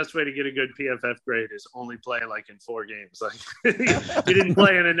 Here's the best way to get a good PFF grade is only play like in 4 games. Like you didn't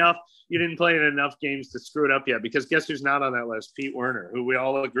play in enough games to screw it up yet. Because guess who's not on that list? Pete Werner, who we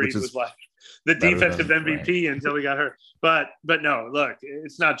all agreed was like the defensive MVP until we got hurt. But no, look,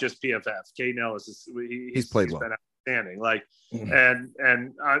 it's not just PFF. Caden Ellis he's played well. Been outstanding. Like, and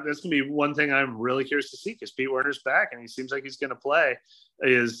that's gonna be one thing I'm really curious to see because Pete Werner's back and he seems like he's gonna play.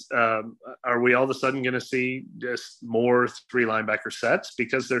 Are we all of a sudden going to see just more 3 linebacker sets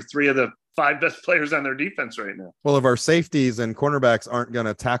because they're 3 of the 5 best players on their defense right now? Well, if our safeties and cornerbacks aren't going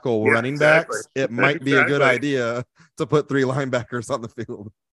to tackle running backs, it might be a good idea to put 3 linebackers on the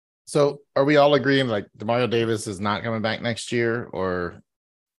field. So are we all agreeing like Demario Davis is not coming back next year or?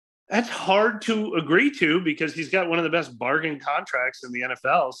 That's hard to agree to because he's got one of the best bargain contracts in the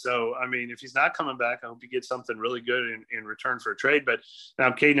NFL. So, I mean, if he's not coming back, I hope he gets something really good in return for a trade. But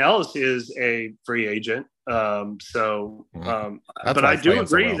now Caden Ellis is a free agent. But I do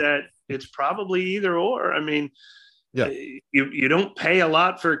agree that it's probably either or. I mean, you don't pay a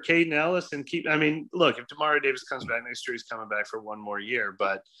lot for Caden Ellis and look, if Demario Davis comes back next year, he's coming back for 1 more year,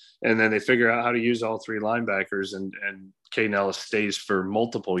 and then they figure out how to use all 3 linebackers and Caden Ellis stays for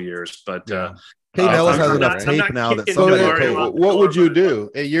multiple years. But Caden Ellis has enough tape now that what would you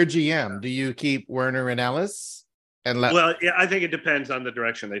do? You're GM. Do you keep Werner and Ellis? Well, yeah, I think it depends on the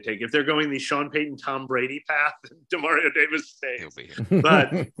direction they take. If they're going the Sean Payton, Tom Brady path, Demario Davis stays.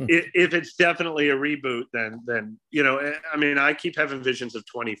 But if it's definitely a reboot, then I keep having visions of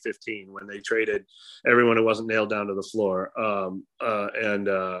 2015 when they traded everyone who wasn't nailed down to the floor.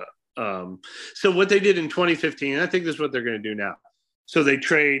 So what they did in 2015, I think this is what they're going to do now. So they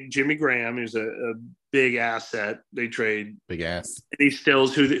trade Jimmy Graham, who's a big asset. They trade big ass Eddie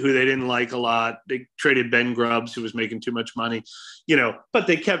Stills, who they didn't like a lot. They traded Ben Grubbs, who was making too much money, but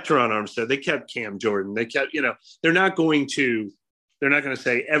they kept Teron Armstead. They kept Cam Jordan. They kept, they're not going to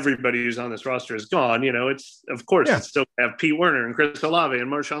say everybody who's on this roster is gone. It's still have Pete Werner and Chris Olave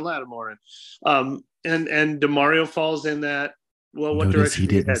and Marshawn Lattimore. And DeMario falls in that. Well, what direction? He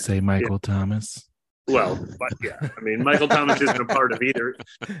didn't say Michael Thomas. Well, but Michael Thomas isn't a part of either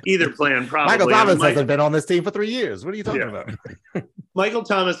plan. Probably Michael Thomas hasn't been on this team for 3 years. What are you talking about? Michael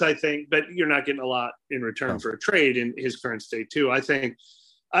Thomas, I think, but you're not getting a lot in return for a trade in his current state too. I think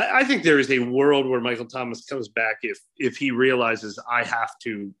there is a world where Michael Thomas comes back if he realizes I have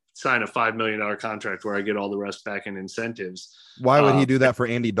to sign a $5 million contract where I get all the rest back in incentives. Why would he do that for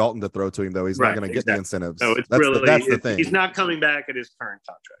Andy Dalton to throw to him, though? He's not going to get the incentives. No, that's the thing. He's not coming back at his current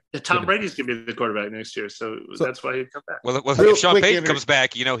contract. Tom Brady's going to be the quarterback next year, so that's why he'd come back. Well, if Sean Payton comes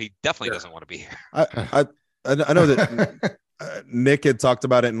back, he definitely doesn't want to be here. I know that Nick had talked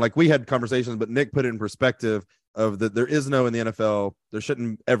about it, and like we had conversations, but Nick put it in perspective of that there is no in the NFL. There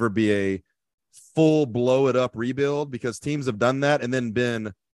shouldn't ever be a full blow it up rebuild because teams have done that and then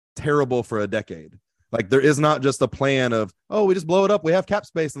been terrible for a decade. Like there is not just a plan of, we just blow it up, we have cap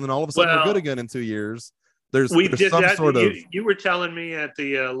space, and then all of a sudden we're good again in 2 years. There's some sort of. You were telling me at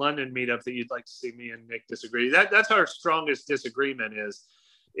the London meetup that you'd like to see me and Nick disagree. That's our strongest disagreement is.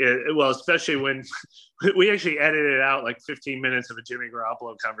 Especially when we actually edited out like 15 minutes of a Jimmy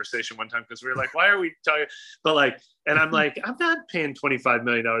Garoppolo conversation one time because we were like, why are we talking? But I'm like, I'm not paying $25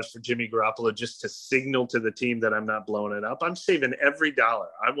 million for Jimmy Garoppolo just to signal to the team that I'm not blowing it up. I'm saving every dollar.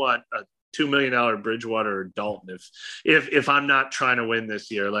 I want a $2 million Bridgewater or Dalton if I'm not trying to win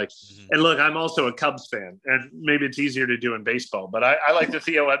this year. Like, and look, I'm also a Cubs fan, and maybe it's easier to do in baseball, but I like the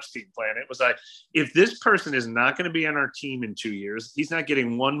Theo Epstein plan. It was like, if this person is not going to be on our team in 2 years, he's not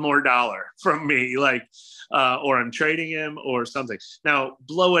getting $1 more from me, like, or I'm trading him or something. Now,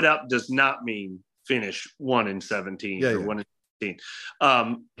 blow it up does not mean finish 1-17 or 1-16.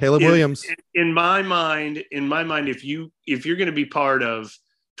 Caleb Williams. In my mind, if you're going to be part of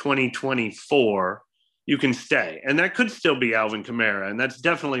 2024, you can stay, and that could still be Alvin Kamara, and that's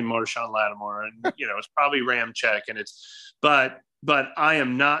definitely Marshawn Lattimore, and it's probably Ramczyk, and but I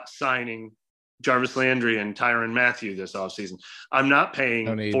am not signing Jarvis Landry and Tyrann Mathieu this offseason. I'm not paying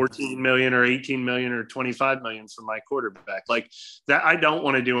 $14 million or $18 million or $25 million for my quarterback like that. I don't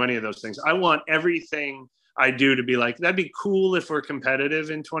want to do any of those things. I want everything I do to be like, that'd be cool if we're competitive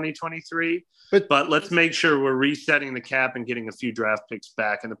in 2023, but let's make sure we're resetting the cap and getting a few draft picks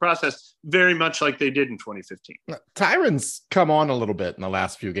back in the process, very much like they did in 2015. Tyrann's come on a little bit in the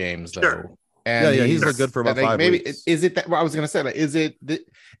last few games, though. Sure. And he's looked good for about 5 weeks. Is it that? Well, I was going to say, like, is it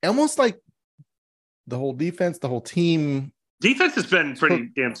almost like the whole defense, the whole team? Defense has been pretty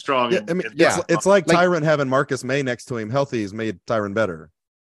damn strong. Yeah, I mean, it's like Tyrann having Marcus May next to him healthy has made Tyrann better.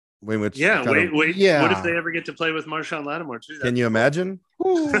 What if they ever get to play with Marshawn Lattimore too? Can you imagine?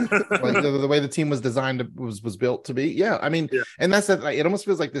 Like the way the team was designed was built to be. Yeah, I mean, and that's it. Like, it almost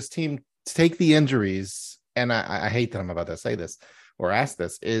feels like this team take the injuries, and I hate that I'm about to say this or ask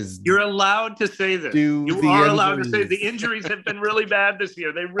this. Is you're allowed to say this? You are allowed to say the injuries have been really bad this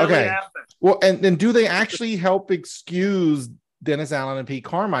year. They really have been. Well, and then do they actually help excuse Dennis Allen and Pete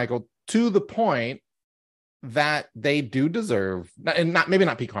Carmichael to the point that they do deserve, and maybe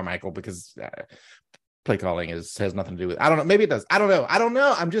not Pete Carmichael, because play calling has nothing to do with, I don't know, maybe it does, I don't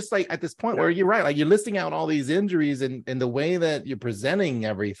know. I'm just like, at this point where you're right, like, you're listing out all these injuries, and the way that you're presenting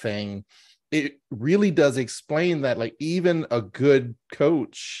everything, it really does explain that, like, even a good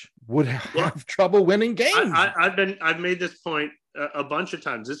coach would have trouble winning games. I've made this point a bunch of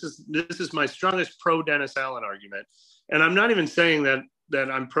times. This is my strongest pro Dennis Allen argument, and I'm not even saying that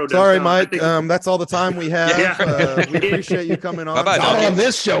I'm pro. Sorry, Mike. That's all the time we have. We appreciate you coming on. Not on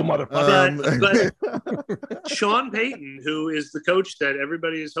this show, motherfucker. But Sean Payton, who is the coach that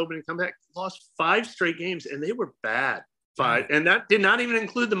everybody is hoping to come back, lost 5 straight games, and they were bad. 5, and that did not even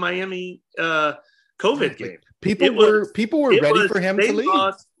include the Miami COVID game. People were ready for him to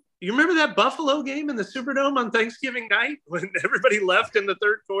leave. You remember that Buffalo game in the Superdome on Thanksgiving night when everybody left in the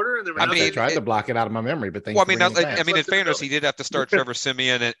third quarter? And I tried to block it out of my memory, but in fairness, he did have to start Trevor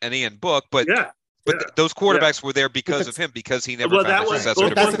Siemian and Ian Book, but those quarterbacks were there because of him, because he never found a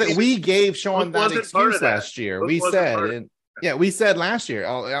successor. We gave Sean that excuse last year. We said last year,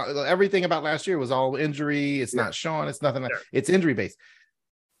 everything about last year was all injury. It's not Sean. It's nothing. It's injury based.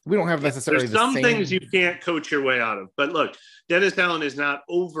 We don't have necessarily some things you can't coach your way out of. But look, Dennis Allen is not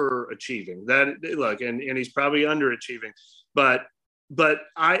overachieving. And he's probably underachieving. But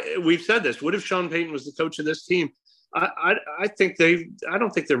we've said this. What if Sean Payton was the coach of this team? I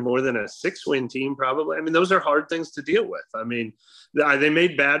don't think they're more than a 6-win team, probably. I mean, those are hard things to deal with. I mean, they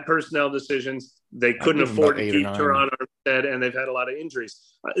made bad personnel decisions. They couldn't afford to keep Teron Armstead, and they've had a lot of injuries.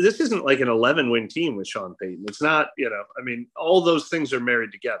 This isn't like an 11-win team with Sean Payton. It's not, I mean, all those things are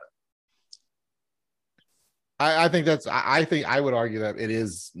married together. I think I would argue that it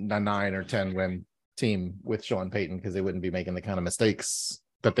is a 9 or 10-win team with Sean Payton, because they wouldn't be making the kind of mistakes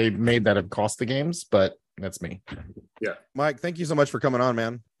that they made that have cost the games, but that's me. Yeah. Mike, thank you so much for coming on,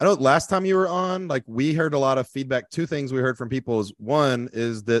 man. I know last time you were on, like, we heard a lot of feedback. 2 things we heard from people is, one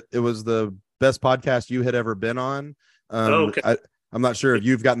is that it was the best podcast you had ever been on. I'm not sure if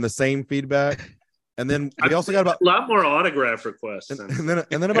you've gotten the same feedback. And then we also got about a lot more autograph requests. And then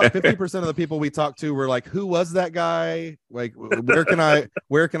about 50% of the people we talked to were like, who was that guy? Like, where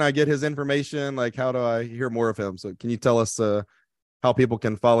can I get his information? Like, how do I hear more of him? So can you tell us how people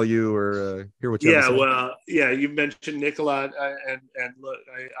can follow you or hear what you have to say? You mentioned Nick a lot, and look,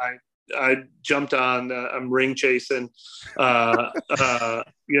 I jumped on. I'm ring chasing.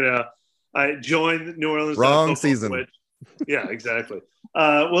 I joined New Orleans. Wrong season. Yeah, exactly.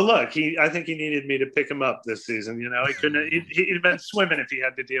 Well, look, I think he needed me to pick him up this season. He couldn't. He'd been swimming if he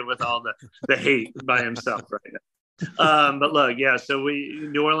had to deal with all the hate by himself right now. But look, so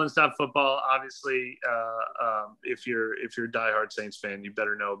New Orleans football, obviously, if you're a diehard Saints fan, you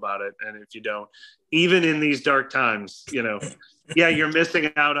better know about it. And if you don't, even in these dark times, you're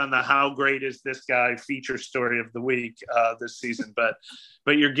missing out on the how great is this guy feature story of the week this season. But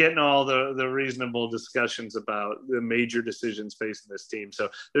you're getting all the reasonable discussions about the major decisions facing this team. So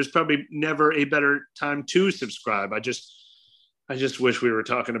there's probably never a better time to subscribe. I just wish we were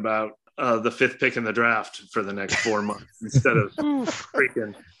talking about the 5th pick in the draft for the next 4 months instead of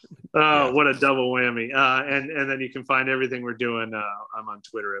freaking. What a double whammy. And then you can find everything we're doing. I'm on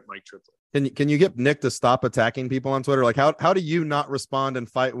Twitter at Mike Triplett. Can you get Nick to stop attacking people on Twitter? Like how do you not respond and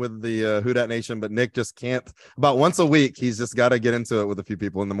fight with the Who Dat Nation, but Nick just can't? About once a week, he's just got to get into it with a few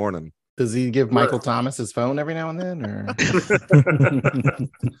people in the morning. Does he give Michael Thomas his phone every now and then? Or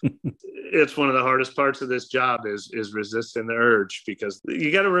it's one of the hardest parts of this job is resisting the urge, because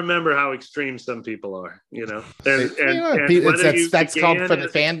you got to remember how extreme some people are, and that's called for the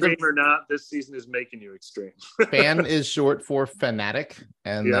fandom or not. This season is making you extreme. Fan is short for fanatic,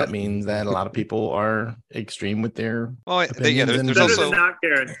 and that means that a lot of people are extreme with their opinions. There's also not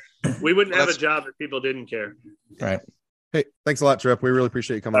caring. We wouldn't have a job if people didn't care. Right. Hey, thanks a lot, Trip. We really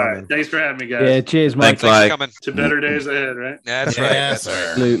appreciate you coming on. Man. Thanks for having me, guys. Yeah, cheers, Mike. Thanks for coming. To better days ahead, right? That's right. Yes,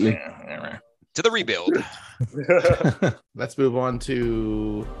 That's right. Absolutely. To the rebuild. Let's move on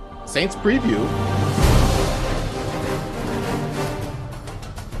to Saints preview.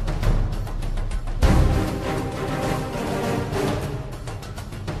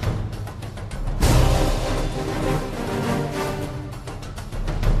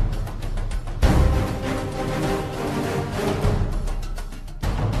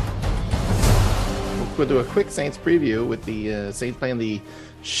 We'll do a quick Saints preview with the Saints playing the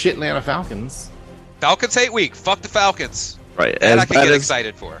Shitlanta Falcons. Falcons hate week. Fuck the Falcons. Right. That I can get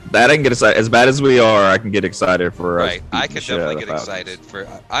excited for. That I can get excited. As bad as we are, I can get excited for. Right. I can definitely get excited for.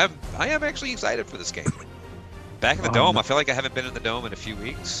 I am actually excited for this game. Back in the dome. I feel like I haven't been in the dome in a few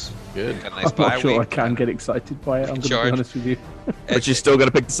weeks. Good. Got a nice I'm bye not sure week. I can get excited by it. I'm going to be honest with you. But you're still going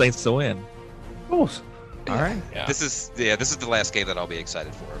to pick the Saints to win. Of course. All right. Yeah. This is the last game that I'll be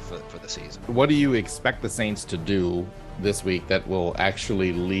excited for the season. What do you expect the Saints to do this week that will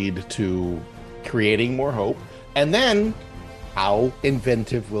actually lead to creating more hope? And then how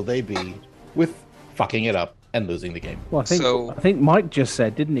inventive will they be with fucking it up and losing the game? Well, I think Mike just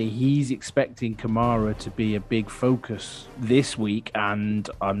said, didn't he? He's expecting Kamara to be a big focus this week, and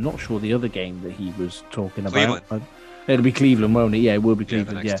I'm not sure the other game that he was talking about. It'll be Cleveland, won't it? Yeah, it will be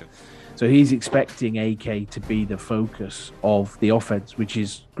Cleveland. Yeah. So he's expecting AK to be the focus of the offense, which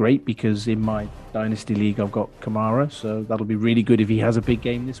is great because in my Dynasty League, I've got Kamara. So that'll be really good if he has a big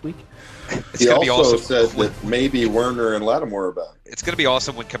game this week. He also said that maybe Werner and Lattimore are back. It's going to be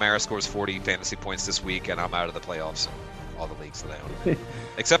awesome when Kamara scores 40 fantasy points this week and I'm out of the playoffs and all the leagues that I own.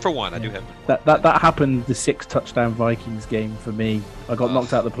 Except for one. I do have one. That happened the 6-touchdown Vikings game for me. I got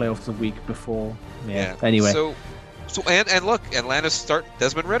knocked out of the playoffs the week before. Yeah. Anyway. So and look, Atlanta's start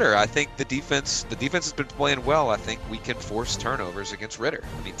Desmond Ridder. I think the defense has been playing well. I think we can force turnovers against Ridder.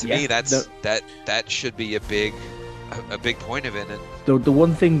 I mean, to me, that should be a big point of it. And the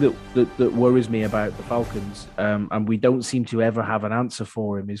one thing that worries me about the Falcons, and we don't seem to ever have an answer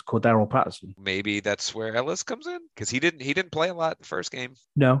for him, is Cordero Patterson. Maybe that's where Ellis comes in because he didn't play a lot the first game.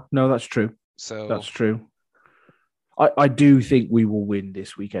 No, that's true. So that's true. I do think we will win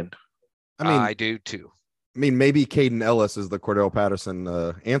this weekend. I mean, I do too. I mean, maybe Caden Ellis is the Cordell Patterson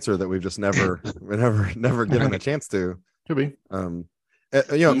answer that we've just never given a chance to. Could be.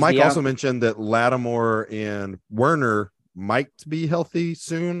 Mike also mentioned that Lattimore and Werner might be healthy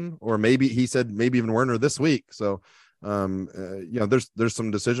soon, or maybe he said maybe even Werner this week. So, there's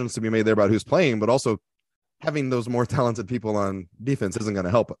some decisions to be made there about who's playing, but also having those more talented people on defense isn't going to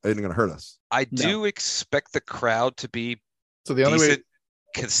help. It isn't going to hurt us. I do expect the crowd to be the only way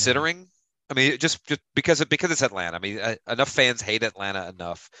considering. I mean, just because it's Atlanta. I mean, enough fans hate Atlanta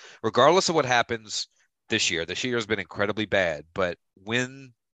enough, regardless of what happens this year. This year has been incredibly bad, but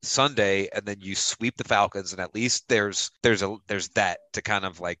win Sunday and then you sweep the Falcons, and at least there's that to kind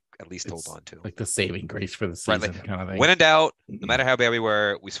of like at least hold on to, like the saving grace for the season kind of thing. When in doubt, no matter how bad we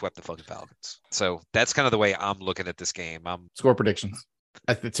were, we swept the fucking Falcons. So that's kind of the way I'm looking at this game. Score predictions.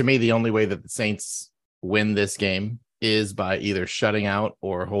 To me, the only way that the Saints win this game is by either shutting out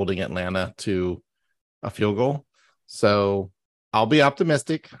or holding Atlanta to a field goal. So I'll be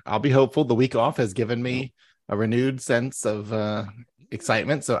optimistic. I'll be hopeful. The week off has given me a renewed sense of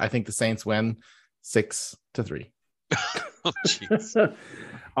excitement. So I think the Saints win 6-3. Oh, jeez.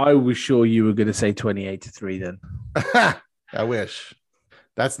 I was sure you were going to say 28-3 then. I wish.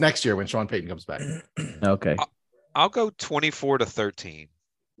 That's next year when Sean Payton comes back. Okay. I'll go 24-13.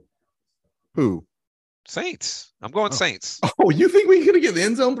 Who? Saints. I'm going Saints. Oh, you think we're going to get the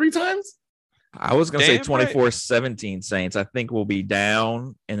end zone 3 times? I was going to say 24-17 Saints. I think we'll be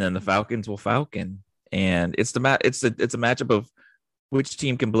down, and then the Falcons will falcon. And it's a matchup of which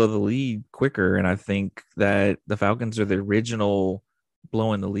team can blow the lead quicker. And I think that the Falcons are the original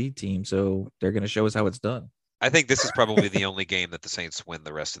blowing the lead team, so they're going to show us how it's done. I think this is probably the only game that the Saints win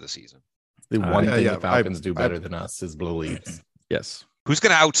the rest of the season. The one yeah, thing yeah, the Falcons do better than us is blow leads. Yes. Who's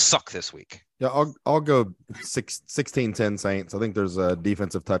going to outsuck this week? Yeah, I'll go 16-10 Saints. I think there's a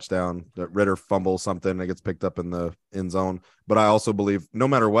defensive touchdown that Ritter fumbles something that gets picked up in the end zone. But I also believe no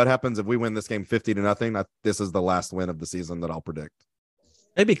matter what happens, if we win this game 50-0, this is the last win of the season that I'll predict.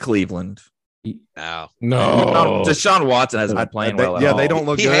 Maybe Cleveland. No. Deshaun Watson hasn't been playing well at all. They don't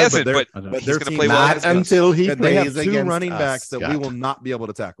look He good. hasn't, but but their he's going to team play well Not against us. until he they have plays two against running us, backs that we Scott. will not be able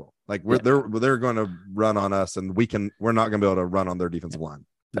to tackle. Like they're going to run on us, and we're not going to be able to run on their defensive line.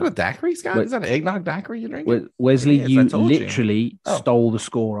 Is that a daiquiri, Scott? Wait. Is that an eggnog daiquiri you're drinking? Wesley, Yes, I you told you. literally stole the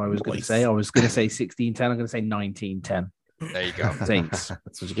score I was going to Nice. say. I was going to say 16-10. I'm going to say 19-10. There you go. Saints.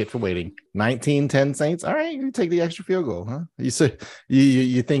 That's what you get for waiting. 19-10 Saints. All right, you take the extra field goal, huh? You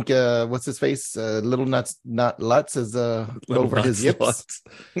think what's his face? Little Nut Lutz is over his yips.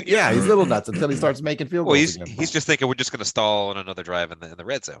 Yeah, he's little nuts until he starts making field Well, goals. he's just thinking we're just going to stall on another drive in the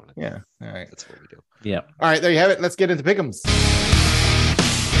red zone. Yeah. All right. That's what we do. Yeah. All right, there you have it. Let's get into pick'ems.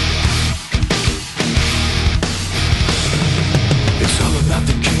 It's all about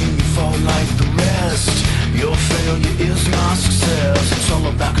the king, you fall like the rest. Your failure is my success. It's all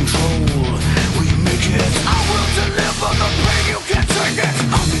about control. We make it. I will deliver the pain, you can't take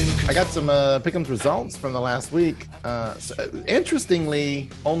it. I got some pick'ems results from the last week. Interestingly,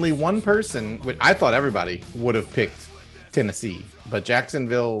 only one person, which I thought everybody would have picked Tennessee, but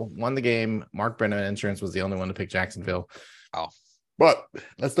Jacksonville won the game. Mark Brennan Insurance was the only one to pick Jacksonville. Oh. But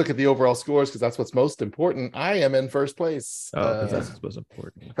let's look at the overall scores because that's what's most important. I am in first place. That's what's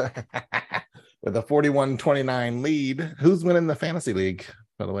important. With a 41-29 lead. Who's winning the fantasy league,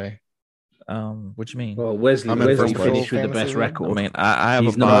 by the way? What you mean? Well, Wesley I'm in finished first with the place. best record. I mean, I have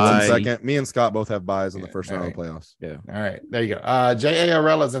He's a number one bye. Second. Me and Scott both have buys in the first round of the playoffs. Yeah. All right, there you go.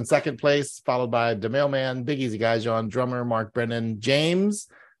 J.A.R.L. is in second place, followed by the Mailman, Big Easy Guy, John Drummer, Mark Brennan, James,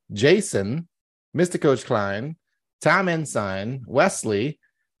 Jason, Mr. Coach Klein, Tom Ensign, Wesley,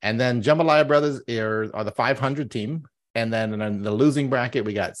 and then Jambalaya Brothers are the 500 team. And then in the losing bracket,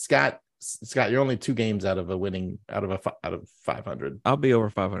 we got Scott. Scott, you're only 2 games out of 500. I'll be over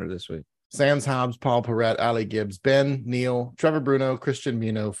 500 this week. Sans Hobbs, Paul Perrette, Ali Gibbs, Ben, Neil, Trevor Bruno, Christian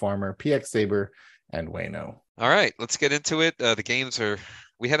Muno, Farmer, PX Saber, and Wayno. All right, let's get into it. The games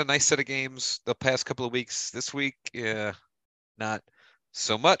we had a nice set of games the past couple of weeks. This week, not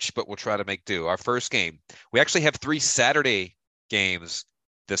so much, but we'll try to make do. Our first game, we actually have 3 Saturday games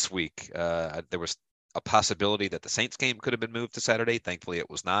this week. There was a possibility that the Saints game could have been moved to Saturday. Thankfully, it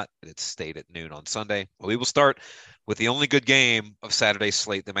was not. It stayed at noon on Sunday. Well, we will start with the only good game of Saturday's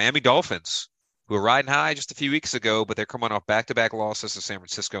slate, the Miami Dolphins, who were riding high just a few weeks ago, but they're coming off back-to-back losses to San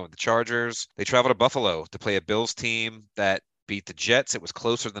Francisco and the Chargers. They travel to Buffalo to play a Bills team that beat the Jets. It was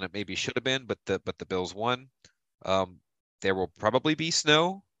closer than it maybe should have been, but the Bills won. There will probably be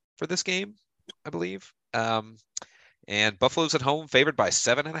snow for this game, I believe. And Buffalo's at home, favored by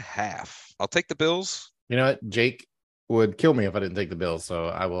 7.5. I'll take the Bills. You know what? Jake would kill me if I didn't take the Bills, so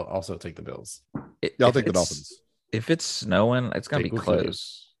I will also take the Bills. I'll take the Dolphins. If it's snowing, it's going to Jake be will kill you.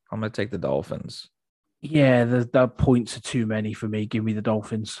 close. I'm going to take the Dolphins. Yeah, the points are too many for me. Give me the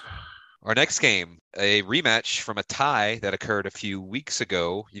Dolphins. Our next game, a rematch from a tie that occurred a few weeks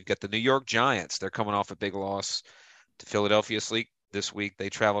ago. You've got the New York Giants. They're coming off a big loss to Philadelphia this week. They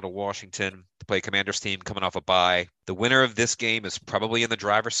travel to Washington to play Commanders team coming off a bye. The winner of this game is probably in the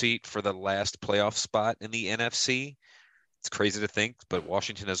driver's seat for the last playoff spot in the NFC. It's crazy to think, but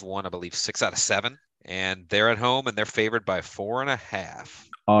Washington has won, I believe, 6 out of 7. And they're at home, and they're favored by 4.5.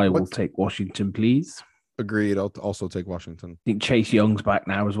 I will take Washington, please. Agreed. I'll also take Washington. I think Chase Young's back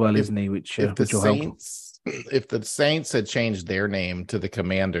now as well, isn't he? Which will help. If the Saints had changed their name to the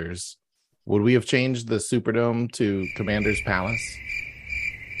Commanders, would we have changed the Superdome to Commander's Palace?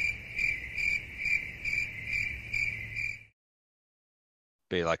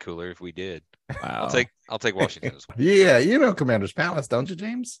 Be a lot cooler if we did. Wow. I'll take Washington as well. Yeah, you know Commander's Palace, don't you,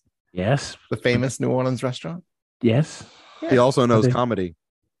 James? Yes. The famous New Orleans restaurant. Yes. He also knows do. comedy.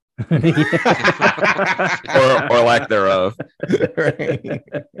 or lack thereof. Right.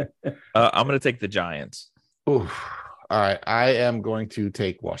 I'm going to take the Giants. Oof. All right. I am going to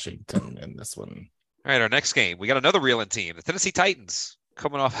take Washington in this one. All right, our next game, we got another reeling team, the Tennessee Titans,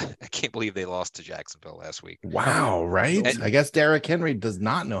 coming off. I can't believe they lost to Jacksonville last week. Wow, right? And- I guess Derrick Henry does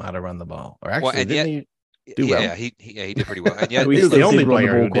not know how to run the ball. Or actually, Well, and didn't yet- he do well? Yeah, he did pretty well. And yet, We He's still the only did run the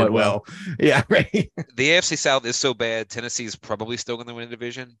player ball who quite did well. Yeah, right. the AFC South is so bad. Tennessee's probably still going to win the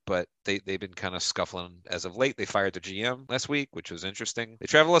division, but they've been kind of scuffling as of late. They fired their GM last week, which was interesting. They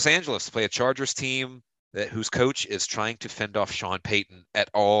travel to Los Angeles to play a Chargers team whose coach is trying to fend off Sean Payton at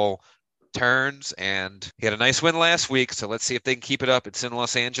all turns, and he had a nice win last week. So let's see if they can keep it up. It's in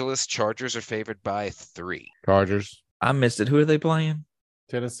Los Angeles. Chargers are favored by 3. Chargers. I missed it. Who are they playing?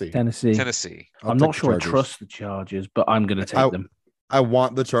 Tennessee. I'll I'm not sure I Chargers. trust the Chargers, but I'm going to take them. I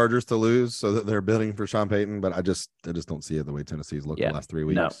want the Chargers to lose so that they're bidding for Sean Payton, but I just don't see it the way Tennessee's looked the last 3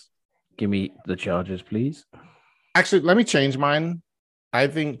 weeks. No. Give me the Chargers, please. Actually, let me change mine. I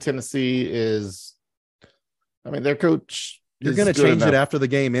think Tennessee is. I mean, their coach. You're going to change it after the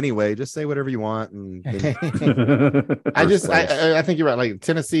game anyway. Just say whatever you want. And I think you're right. Like,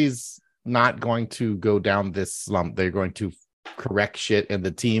 Tennessee's not going to go down this slump. They're going to correct shit, and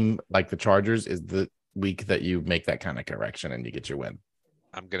the team, like the Chargers, is the week that you make that kind of correction and you get your win.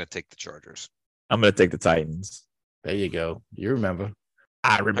 I'm going to take the Chargers. I'm going to take the Titans. There you go. You remember.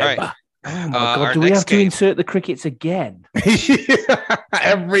 I remember. Right. Oh my God, do we have to insert the crickets again?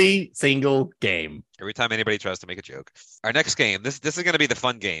 Every single game. Every time anybody tries to make a joke. Our next game, this is going to be the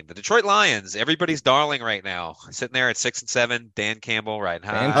fun game. The Detroit Lions, everybody's darling right now. Sitting there at 6-7, Dan Campbell riding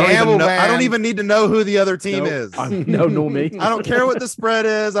high. I don't even need to know who the other team is. No, nor me. I don't care what the spread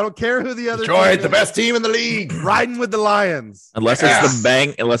is. I don't care who the other Detroit, team the best team in the league. Riding with the Lions. Unless it's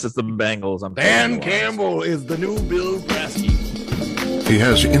the Bengals. I'm Dan Campbell is the new Bill Brasky. He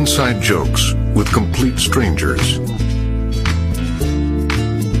has inside jokes with complete strangers.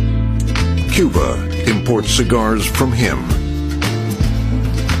 Cuba imports cigars from him.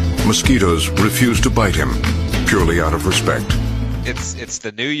 Mosquitoes refuse to bite him, purely out of respect. It's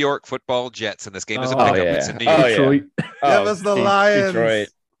the New York Football Jets, and this game is a pick-up. It's in New York. Detroit. Give us the Lions. Detroit.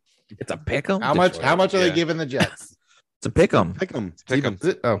 It's a pick-em. How much are they giving the Jets? It's a pick-em. Pick them.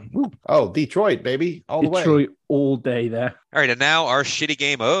 Detroit, baby, all the way. Detroit all day there. All right, and now our shitty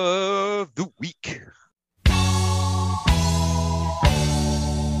game of the week.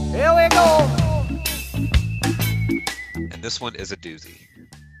 Here we go. And this one is a doozy.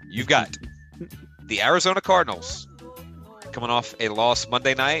 You've got the Arizona Cardinals coming off a loss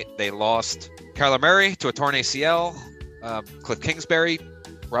Monday night. They lost Kyler Murray to a torn ACL. Cliff Kingsbury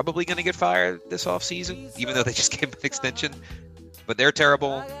probably going to get fired this offseason, even though they just gave him an extension. But they're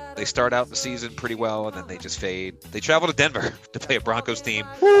terrible. They start out the season pretty well, and then they just fade. They travel to Denver to play a Broncos team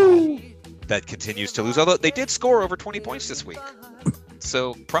that continues to lose, although they did score over 20 points this week.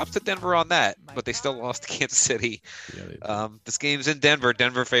 So props to Denver on that, but they still lost to Kansas City. This game's in Denver.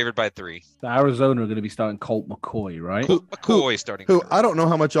 Denver favored by 3. The Arizona are going to be starting Colt McCoy, right? McCoy starting. Who I don't know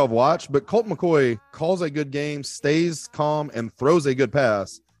how much y'all have watched, but Colt McCoy calls a good game, stays calm, and throws a good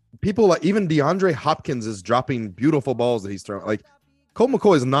pass. People like even DeAndre Hopkins is dropping beautiful balls that he's throwing. Like, Colt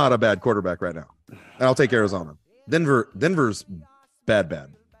McCoy is not a bad quarterback right now. And I'll take Arizona. Denver's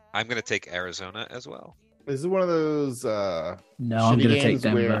bad. I'm going to take Arizona as well. Is it one of those no, I'm going to take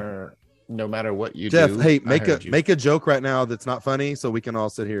Denver. Where no matter what you Jeff, do, hey, make a joke right now that's not funny so we can all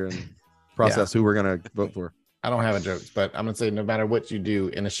sit here and process who we're going to vote for. I don't have a joke, but I'm going to say no matter what you do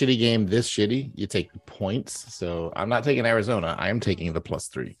in a shitty game this shitty, you take the points. So I'm not taking Arizona. I am taking the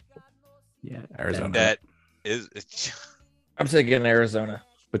 +3. Yeah, Arizona. That is. I'm taking Arizona.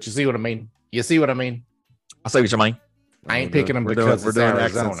 But you see what I mean? You see what I mean? I'll say what you mean. I ain't picking them because we're doing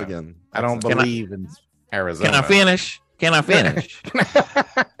Arizona. accents again. I don't believe in Arizona. Can I finish?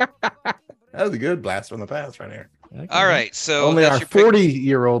 That was a good blast from the past right here. All right, so only our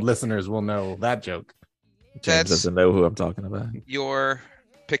 40-year-old listeners will know that joke. James doesn't know who I'm talking about. Your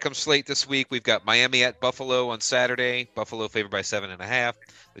pick'em slate this week. We've got Miami at Buffalo on Saturday. Buffalo favored by 7.5.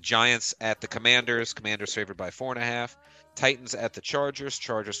 The Giants at the Commanders. Commanders favored by 4.5. Titans at the Chargers.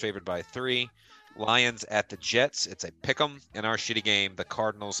 Chargers favored by 3. Lions at the Jets. It's a pick'em. In our shitty game, the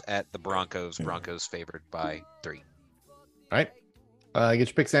Cardinals at the Broncos. Broncos favored by 3. All right. Get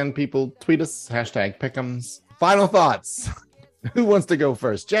your picks in. People tweet us. #pick'ems. Final thoughts. Who wants to go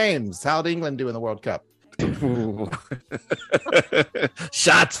first? James, how'd England do in the World Cup?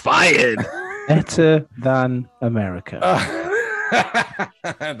 Shots fired. Better than America.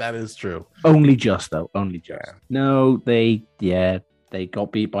 That is true. Only just, though. Only just. Yeah. No, they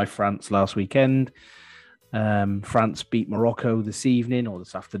got beat by France last weekend. France beat Morocco this evening or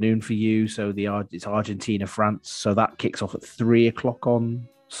this afternoon for you. So it's Argentina, France. So that kicks off at 3:00 on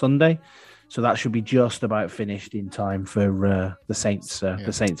Sunday. So that should be just about finished in time for the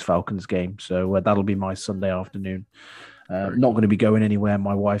Saints Falcons game. So that'll be my Sunday afternoon. Not going to be going anywhere.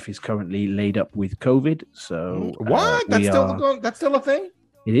 My wife is currently laid up with COVID. So what? That's still a thing?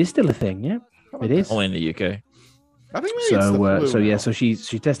 It is still a thing. Yeah, it is. Only in the UK. I think maybe it's the flu so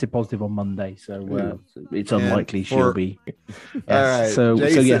she tested positive on Monday. So it's unlikely she'll be. Yes. All right. So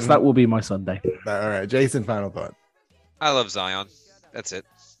yes, that will be my Sunday. All right, Jason. Final thought. I love Zion. That's it.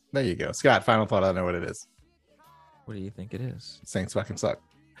 There you go, Scott. Final thought. I know what it is. What do you think it is? Saints fucking suck.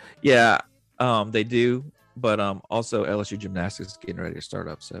 Yeah, they do, but also LSU gymnastics is getting ready to start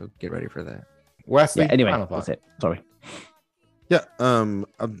up, so get ready for that. Wesley, anyway, final thought. that's it. Sorry. Yeah,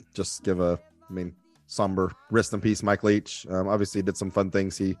 I'll just give somber rest in peace, Mike Leach. Obviously he did some fun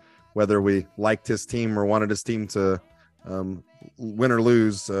things. Whether we liked his team or wanted his team to win or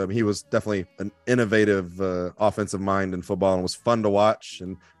lose, he was definitely an innovative offensive mind in football, and was fun to watch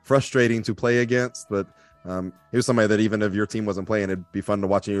and frustrating to play against. But he was somebody that even if your team wasn't playing, it'd be fun to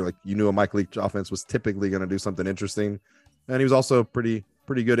watch. You knew a Mike Leach offense was typically going to do something interesting, and he was also pretty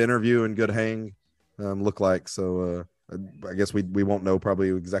good interview and good hang. Look like so. I guess we won't know probably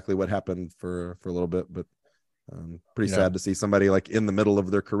exactly what happened for a little bit, but pretty sad to see somebody like in the middle of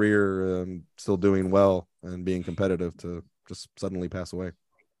their career still doing well and being competitive to just suddenly pass away.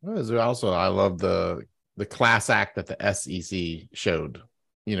 Also, I love the class act that the SEC showed.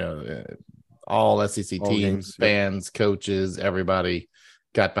 All SEC All teams, games, fans, coaches, everybody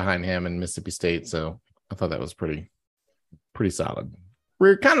got behind him in Mississippi State. So I thought that was pretty solid.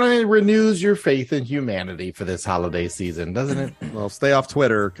 Kind of renews your faith in humanity for this holiday season, doesn't it? Well, stay off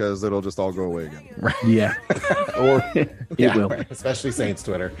Twitter because it'll just all go away again. Right. Yeah. Or it will. Especially Saints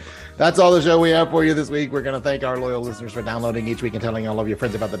Twitter. That's all the show we have for you this week. We're going to thank our loyal listeners for downloading each week and telling all of your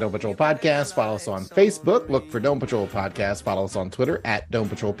friends about the Dome Patrol podcast. Follow us on Facebook. Look for Dome Patrol Podcast. Follow us on Twitter at Dome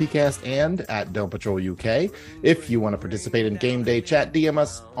Patrol PCast and at Dome Patrol UK. If you want to participate in Game Day Chat, DM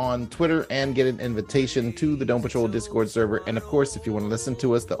us on Twitter and get an invitation to the Dome Patrol Discord server. And of course, if you want to listen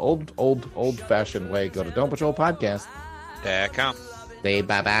to us the old-fashioned way, go to Dome Patrol Podcast.com. Say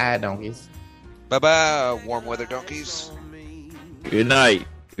bye-bye, donkeys. Bye-bye, warm weather donkeys. Good night,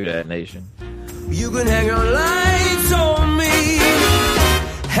 Good Nation. You can hang your lights on me.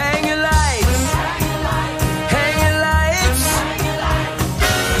 Hang your lights. Hang your lights.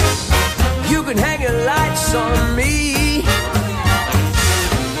 You can hang your lights on me.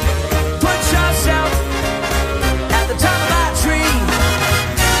 Put yourself at the top of my tree,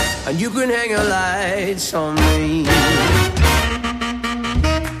 and you can hang your lights on me.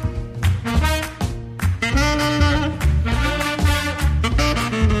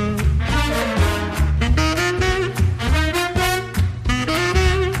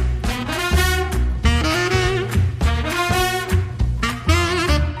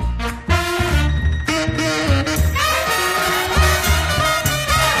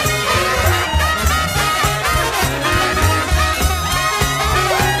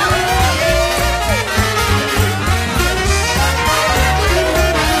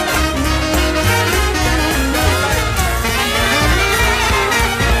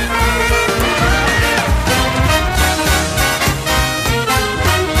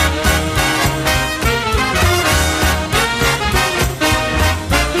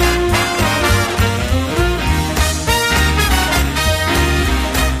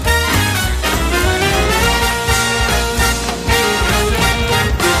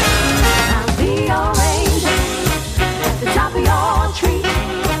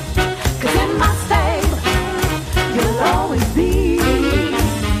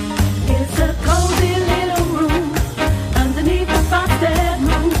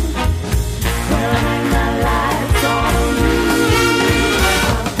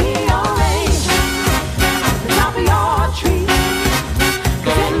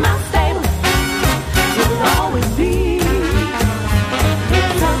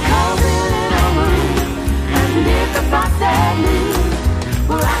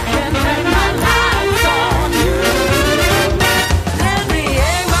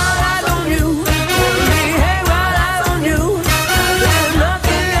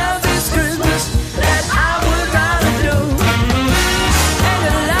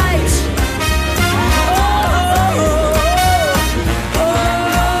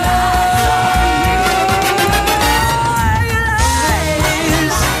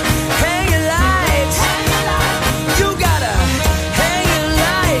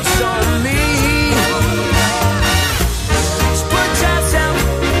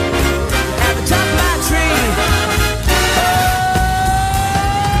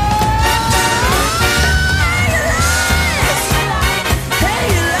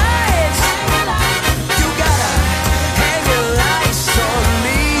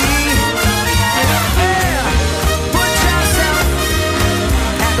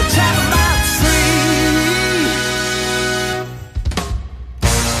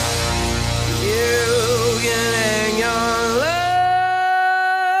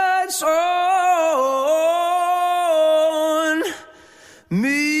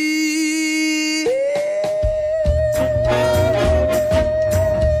 Me